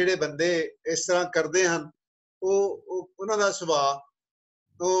ਇਹ ਜਿਹੜੇ ਬੰਦੇ ਇਸ ਤਰ੍ਹਾਂ ਕਰਦੇ ਹਨ ਉਹਨਾਂ ਦਾ ਸੁਭਾਅ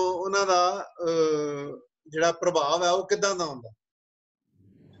ਉਹਨਾਂ ਦਾ ਜਿਹੜਾ ਪ੍ਰਭਾਵ ਹੈ ਉਹ ਕਿੱਦਾਂ ਦਾ ਹੁੰਦਾ।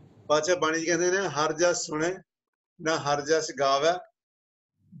 ਪਾਤਸ਼ਾਹ ਬਾਣੀ 'ਚ ਕਹਿੰਦੇ ਨੇ ਹਰ ਜਸ ਸੁਣੇ ਨਾ ਹਰ ਜਸ ਗਾਵੇ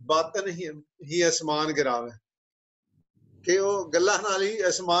ਬਾਤਨ ਹੀ ਅਸਮਾਨ ਗਿਰਾਵੇ, ਕਿ ਉਹ ਗੱਲਾਂ ਨਾਲ ਹੀ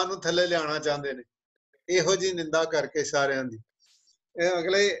ਅਸਮਾਨ ਨੂੰ ਥੱਲੇ ਲਿਆਉਣਾ ਚਾਹੁੰਦੇ ਨੇ, ਇਹੋ ਜਿਹੀ ਨਿੰਦਾ ਕਰਕੇ ਸਾਰਿਆਂ ਦੀ।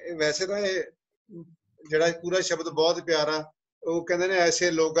 ਅਗਲੇ ਵੈਸੇ ਤਾਂ ਇਹ ਜਿਹੜਾ ਪੂਰਾ ਸ਼ਬਦ ਬਹੁਤ ਪਿਆਰਾ, ਉਹ ਕਹਿੰਦੇ ਨੇ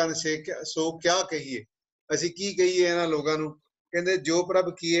ਐਸੇ ਲੋਕਾਂ ਨੂੰ ਸੋ ਕਿਆ ਕਹੀਏ, ਅਸੀਂ ਕੀ ਕਹੀਏ ਇਹਨਾਂ ਲੋਕਾਂ ਨੂੰ। ਕਹਿੰਦੇ ਜੋ ਪ੍ਰਭ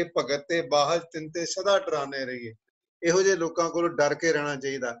ਕੀਏ ਭਗਤ ਤੇ ਬਾਹਜ ਤਿੰਤੇ ਸਦਾ ਡਰਾਨੇ ਰਹੀਏ। ਇਹੋ ਜਿਹੇ ਲੋਕਾਂ ਕੋਲੋਂ ਡਰ ਕੇ ਰਹਿਣਾ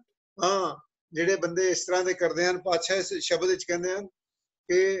ਚਾਹੀਦਾ। ਹਾਂ, ਜਿਹੜੇ ਬੰਦੇ ਇਸ ਤਰ੍ਹਾਂ ਦੇ ਕਰਦੇ ਹਨ, ਪਾਤਸ਼ਾਹ ਇਸ ਸ਼ਬਦ ਵਿੱਚ ਕਹਿੰਦੇ ਹਨ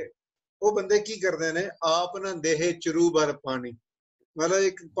ਕਿ ਉਹ ਬੰਦੇ ਕੀ ਕਰਦੇ ਨੇ, ਆਪ ਨਾ ਦੇਹੇ ਚਰੂ ਭਰ ਪਾਣੀ, ਮਤਲਬ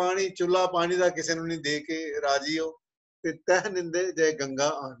ਇੱਕ ਪਾਣੀ ਚੁੱਲਾ ਪਾਣੀ ਦਾ ਕਿਸੇ ਨੂੰ ਨਹੀਂ ਦੇ ਕੇ ਰਾਜੀ ਹੋ, ਤੇ ਤਹਿ ਨਿੰਦੇ ਜੇ ਗੰਗਾ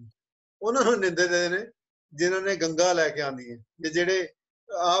ਆਣੀ, ਉਹਨਾਂ ਨੂੰ ਨਿੰਦੇ ਦੇ ਨੇ ਜਿਨ੍ਹਾਂ ਨੇ ਗੰਗਾ ਲੈ ਕੇ ਆਂਦੀ ਹੈ, ਜਿਹੜੇ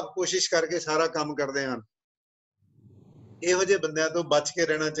ਆਪ ਕੋਸ਼ਿਸ਼ ਕਰਕੇ ਸਾਰਾ ਕੰਮ ਕਰਦੇ ਹਨ। ਇਹੋ ਜਿਹੇ ਬੰਦਿਆਂ ਤੋਂ ਬਚ ਕੇ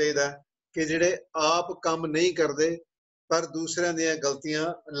ਰਹਿਣਾ ਚਾਹੀਦਾ ਕਿ ਜਿਹੜੇ ਆਪ ਕੰਮ ਨਹੀਂ ਕਰਦੇ ਪਰ ਦੂਸਰਿਆਂ ਦੀਆਂ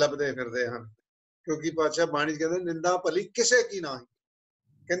ਗਲਤੀਆਂ ਲੱਭਦੇ ਫਿਰਦੇ ਹਨ। ਕਿਉਂਕਿ ਪਾਤਸ਼ਾਹ ਬਾਣੀ 'ਚ ਕਹਿੰਦੇ ਨਿੰਦਾ ਭਲੀ ਕਿਸੇ ਕੀ ਨਾ,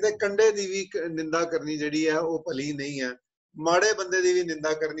 ਕਹਿੰਦੇ ਕੰਡੇ ਦੀ ਵੀ ਨਿੰਦਾ ਕਰਨੀ ਜਿਹੜੀ ਹੈ ਉਹ ਭਲੀ ਨਹੀਂ ਹੈ, ਮਾੜੇ ਬੰਦੇ ਦੀ ਵੀ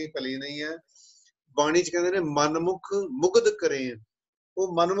ਨਿੰਦਾ ਕਰਨੀ ਭਲੀ ਨਹੀਂ ਹੈ। ਬਾਣੀ 'ਚ ਕਹਿੰਦੇ ਨੇ ਮਨਮੁਖ ਮੁਗਧ ਕਰੇ,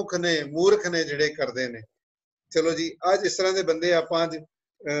 ਉਹ ਮਨਮੁਖ ਨੇ, ਮੂਰਖ ਨੇ ਜਿਹੜੇ ਕਰਦੇ ਨੇ। ਚਲੋ ਜੀ, ਅੱਜ ਇਸ ਤਰ੍ਹਾਂ ਦੇ ਬੰਦੇ ਆਪਾਂ ਅੱਜ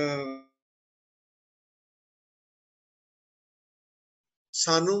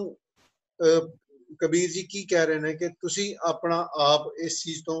ਸਾਨੂੰ ਕਬੀਰ ਜੀ ਕੀ ਕਹਿ ਰਹੇ ਨੇ ਕਿ ਤੁਸੀਂ ਆਪਣਾ ਆਪ ਇਸ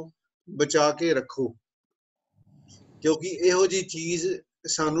ਚੀਜ਼ ਤੋਂ ਬਚਾ ਕੇ ਰੱਖੋ, ਕਿਉਂਕਿ ਇਹੋ ਜਿਹੀ ਚੀਜ਼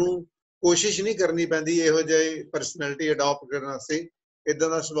ਸਾਨੂੰ ਕੋਸ਼ਿਸ਼ ਨਹੀਂ ਕਰਨੀ ਪੈਂਦੀ ਇਹੋ ਜਿਹੀ ਪਰਸਨੈਲਿਟੀ ਅਡਾਪਟ ਕਰਨ ਵਾਸਤੇ, ਇਦਾਂ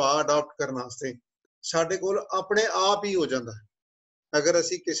ਦਾ ਸੁਭਾਅ ਅਡਾਪਟ ਕਰਨ ਵਾਸਤੇ। ਸਾਡੇ ਕੋਲ ਆਪਣੇ ਆਪ ਹੀ ਹੋ ਜਾਂਦਾ। ਅਗਰ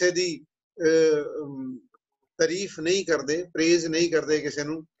ਅਸੀਂ ਕਿਸੇ ਦੀ ਤਾਰੀਫ ਨਹੀਂ ਕਰਦੇ, ਪ੍ਰੇਜ਼ ਨਹੀਂ ਕਰਦੇ ਕਿਸੇ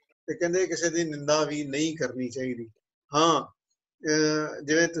ਨੂੰ, ਤੇ ਕਹਿੰਦੇ ਕਿਸੇ ਦੀ ਨਿੰਦਾ ਵੀ ਨਹੀਂ ਕਰਨੀ ਚਾਹੀਦੀ। ਹਾਂ,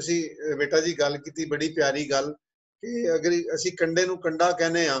 ਜਿਵੇਂ ਤੁਸੀਂ ਬੇਟਾ ਜੀ ਗੱਲ ਕੀਤੀ, ਬੜੀ ਪਿਆਰੀ ਗੱਲ, ਕਿ ਅਗਰ ਅਸੀਂ ਕੰਡੇ ਨੂੰ ਕੰਡਾ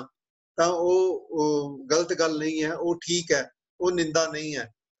ਕਹਿੰਦੇ ਆ ਤਾਂ ਉਹ ਗਲਤ ਗੱਲ ਨਹੀਂ ਹੈ, ਉਹ ਠੀਕ ਹੈ, ਉਹ ਨਿੰਦਾ ਨਹੀਂ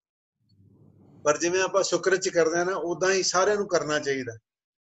ਹੈ। ਪਰ ਜਿਵੇਂ ਆਪਾਂ ਸ਼ੁਕਰ ਚ ਕਰਦੇ ਆ ਨਾ, ਉਦਾਂ ਹੀ ਸਾਰਿਆਂ ਨੂੰ ਕਰਨਾ ਚਾਹੀਦਾ।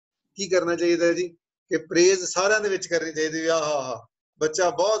 ਕੀ ਕਰਨਾ ਚਾਹੀਦਾ ਜੀ, ਕਿ ਪ੍ਰੇਜ਼ ਸਾਰਿਆਂ ਦੇ ਵਿੱਚ ਕਰਨੀ ਚਾਹੀਦੀ। ਆਹ ਬੱਚਾ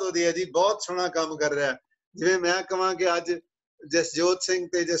ਬਹੁਤ ਵਧੀਆ ਜੀ, ਬਹੁਤ ਸੋਹਣਾ ਕੰਮ ਕਰ ਰਿਹਾ। ਜਿਵੇਂ ਮੈਂ ਕਹਾਂ ਕਿ ਅੱਜ ਜਸਜੋਤ ਸਿੰਘ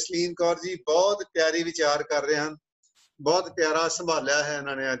ਤੇ ਜਸਲੀਨ ਕੌਰ ਜੀ ਬਹੁਤ ਪਿਆਰੀ ਵਿਚਾਰ ਕਰ ਰਹੇ ਹਨ, ਬਹੁਤ ਪਿਆਰਾ ਸੰਭਾਲਿਆ ਹੈ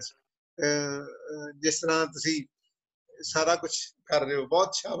ਇਹਨਾਂ ਨੇ ਅੱਜ। ਜਿਸ ਤਰ੍ਹਾਂ ਤੁਸੀਂ ਸਾਰਾ ਕੁਝ ਕਰ ਰਹੇ ਹੋ,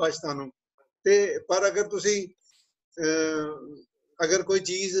 ਬਹੁਤ ਸ਼ਾਬਾਸ਼ ਤੁਹਾਨੂੰ। ਤੇ ਪਰ ਅਗਰ ਤੁਸੀਂ ਅਗਰ ਕੋਈ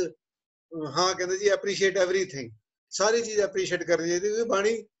ਚੀਜ਼, ਹਾਂ ਕਹਿੰਦੇ ਜੀ ਐਪਰੀਸ਼ੀਏਟ ਐਵਰੀਥਿੰਗ, ਸਾਰੀ ਚੀਜ਼ ਐਪਰੀਸ਼ੀਏਟ ਕਰਨੀ ਚਾਹੀਦੀ, ਕਿਉਂਕਿ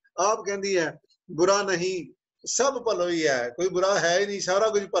ਬਾਣੀ ਆਪ ਕਹਿੰਦੀ ਹੈ ਬੁਰਾ ਨਹੀਂ ਸਭ ਭਲੋ ਹੀ ਹੈ, ਕੋਈ ਬੁਰਾ ਹੈ ਹੀ ਨਹੀਂ, ਸਾਰਾ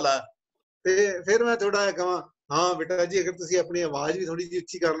ਕੁਝ ਭਲਾ। ਤੇ ਫਿਰ ਮੈਂ ਥੋੜਾ ਜਿਹਾ ਕਹਾਂ, ਹਾਂ ਬੇਟਾ ਜੀ ਅਗਰ ਤੁਸੀਂ ਆਪਣੀ ਆਵਾਜ਼ ਵੀ ਥੋੜੀ ਜਿਹੀ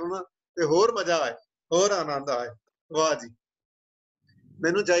ਉੱਚੀ ਕਰ ਲਓ ਨਾ, ਤੇ ਹੋਰ ਮਜ਼ਾ ਆਏ, ਹੋਰ ਆਨੰਦ ਆਏ। ਵਾਹ ਜੀ,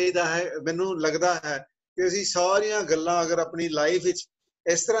 ਮੈਨੂੰ ਚਾਹੀਦਾ ਹੈ, ਮੈਨੂੰ ਲੱਗਦਾ ਹੈ ਕਿ ਅਸੀਂ ਸਾਰੀਆਂ ਗੱਲਾਂ ਅਗਰ ਆਪਣੀ ਲਾਈਫ ਵਿੱਚ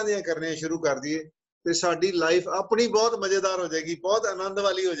ਇਸ ਤਰ੍ਹਾਂ ਦੀਆਂ ਕਰਨੀਆਂ ਸ਼ੁਰੂ ਕਰ ਦਈਏ ਤੇ ਸਾਡੀ ਲਾਈਫ ਆਪਣੀ ਬਹੁਤ ਮਜ਼ੇਦਾਰ ਹੋ ਜਾਏਗੀ, ਬਹੁਤ ਆਨੰਦ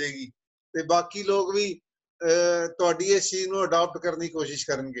ਵਾਲੀ ਹੋ ਜਾਏਗੀ, ਤੇ ਬਾਕੀ ਲੋਕ ਵੀ ਤੁਹਾਡੀ ਇਸ ਚੀਜ਼ ਨੂੰ ਅਡਾਪਟ ਕਰਨ ਦੀ ਕੋਸ਼ਿਸ਼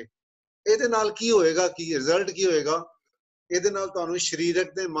ਕਰਨਗੇ। ਇਹਦੇ ਨਾਲ ਕੀ ਹੋਏਗਾ, ਕੀ ਰਿਜ਼ਲਟ ਕੀ ਹੋਏਗਾ, ਇਹਦੇ ਨਾਲ ਤੁਹਾਨੂੰ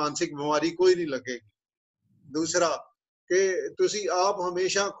ਸਰੀਰਕ ਤੇ ਮਾਨਸਿਕ ਬਿਮਾਰੀ ਕੋਈ ਨਹੀਂ ਲੱਗੇਗੀ। ਦੂਸਰਾ ਕਿ ਤੁਸੀਂ ਆਪ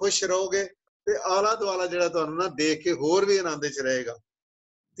ਹਮੇਸ਼ਾ ਖੁਸ਼ ਰਹੋਗੇ ਤੇ ਆਲਾ ਦੁਆਲਾ ਜਿਹੜਾ ਤੁਹਾਨੂੰ ਨਾ ਦੇਖ ਕੇ ਹੋਰ ਵੀ ਆਨੰਦ ਚ ਰਹੇਗਾ।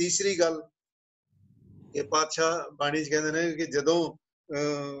 ਤੀਸਰੀ ਗੱਲ, ਇਹ ਪਾਤਸ਼ਾਹ ਬਾਣੀ ਚ ਕਹਿੰਦੇ ਨੇ ਕਿ ਜਦੋਂ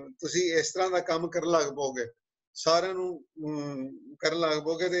ਤੁਸੀਂ ਇਸ ਤਰ੍ਹਾਂ ਦਾ ਕੰਮ ਕਰਨ ਲੱਗ ਪਓਗੇ, ਸਾਰਿਆਂ ਨੂੰ ਕਰਨ ਲੱਗ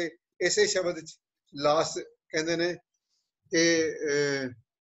ਪਓਗੇ, ਤੇ ਇਸੇ ਸ਼ਬਦ ਚ ਲਾਸਟ ਕਹਿੰਦੇ ਨੇ ਕਿ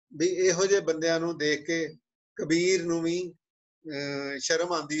ਵੀ ਇਹੋ ਜਿਹੇ ਬੰਦਿਆਂ ਨੂੰ ਦੇਖ ਕੇ ਕਬੀਰ ਨੂੰ ਵੀ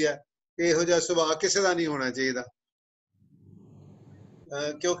ਸ਼ਰਮ ਆਉਂਦੀ ਹੈ ਕਿ ਇਹੋ ਜਿਹਾ ਸੁਭਾਅ ਕਿਸੇ ਦਾ ਨਹੀਂ ਹੋਣਾ ਚਾਹੀਦਾ।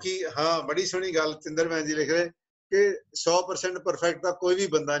 ਕਿਉਂਕਿ ਹਾਂ, ਬੜੀ ਸੋਹਣੀ ਗੱਲ ਚੰਦਰ ਭੈਣ ਜੀ ਲਿਖ ਰਹੇ ਕਿ 100% ਪਰਫੈਕਟ ਤਾਂ ਕੋਈ ਵੀ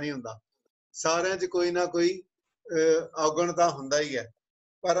ਬੰਦਾ ਨਹੀਂ ਹੁੰਦਾ, ਸਾਰਿਆਂ 'ਚ ਕੋਈ ਨਾ ਕੋਈ ਔਗਣ ਤਾਂ ਹੁੰਦਾ ਹੀ ਹੈ।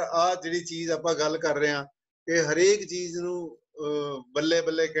 ਪਰ ਆਹ ਜਿਹੜੀ ਚੀਜ਼ ਆਪਾਂ ਗੱਲ ਕਰ ਰਹੇ ਹਾਂ ਕਿ ਹਰੇਕ ਚੀਜ਼ ਨੂੰ ਬੱਲੇ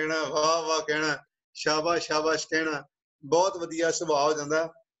ਬੱਲੇ ਕਹਿਣਾ, ਵਾਹ ਵਾਹ ਕਹਿਣਾ, ਸ਼ਾਬਾਸ਼ ਸ਼ਾਬਾਸ਼ ਕਹਿਣਾ, ਬਹੁਤ ਵਧੀਆ ਸੁਭਾਅ ਹੋ ਜਾਂਦਾ।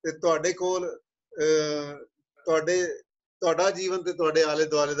 ਤੇ ਤੁਹਾਡੇ ਕੋਲ ਤੁਹਾਡਾ ਜੀਵਨ ਤੇ ਤੁਹਾਡੇ ਆਲੇ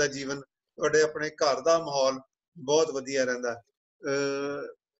ਦੁਆਲੇ ਦਾ ਜੀਵਨ, ਤੁਹਾਡੇ ਆਪਣੇ ਘਰ ਦਾ ਮਾਹੌਲ ਬਹੁਤ ਵਧੀਆ ਰਹਿੰਦਾ।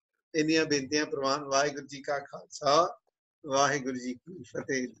 ਇੰਨੀਆਂ ਬੇਨਤੀਆਂ ਪ੍ਰਵਾਨ। ਵਾਹਿਗੁਰੂ ਜੀ ਕਾ ਖਾਲਸਾ, ਵਾਹਿਗੁਰੂ ਜੀ ਕੀ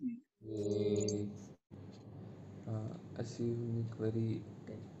ਫਤਿਹ ਜੀ। ਅਸੀਂ ਹੁਣ ਇੱਕ ਵਾਰੀ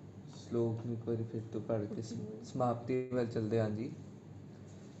ਸ਼ਲੋਕ ਨੂੰ ਇੱਕ ਵਾਰੀ ਫਿਰ ਤੋਂ ਪੜ੍ਹ ਕੇ ਸਮਾਪਤੀ ਵੱਲ ਚਲਦੇ ਹਾਂ ਜੀ।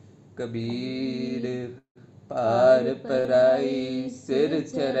 ਕਬੀਰ ਪਾਰ ਪਰਾਈ ਸਿਰ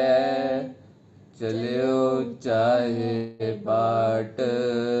ਚਰੈ, ਚਲਿਓ ਚਾਹੇ ਬਾਟ,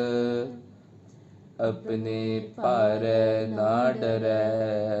 अपने भारै ना डरै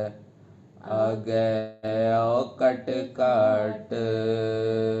आगे औकट काट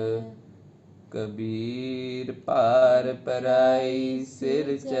कबीर पार पराई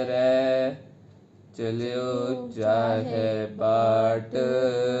सिर चरै चलियो चाहे बाट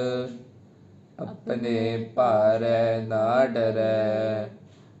अपने भारै ना डरै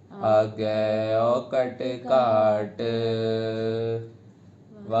आगे औकट काट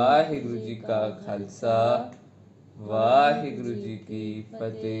वाहिगुरु जी का खालसा वाहिगुरु जी की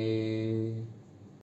फतेह।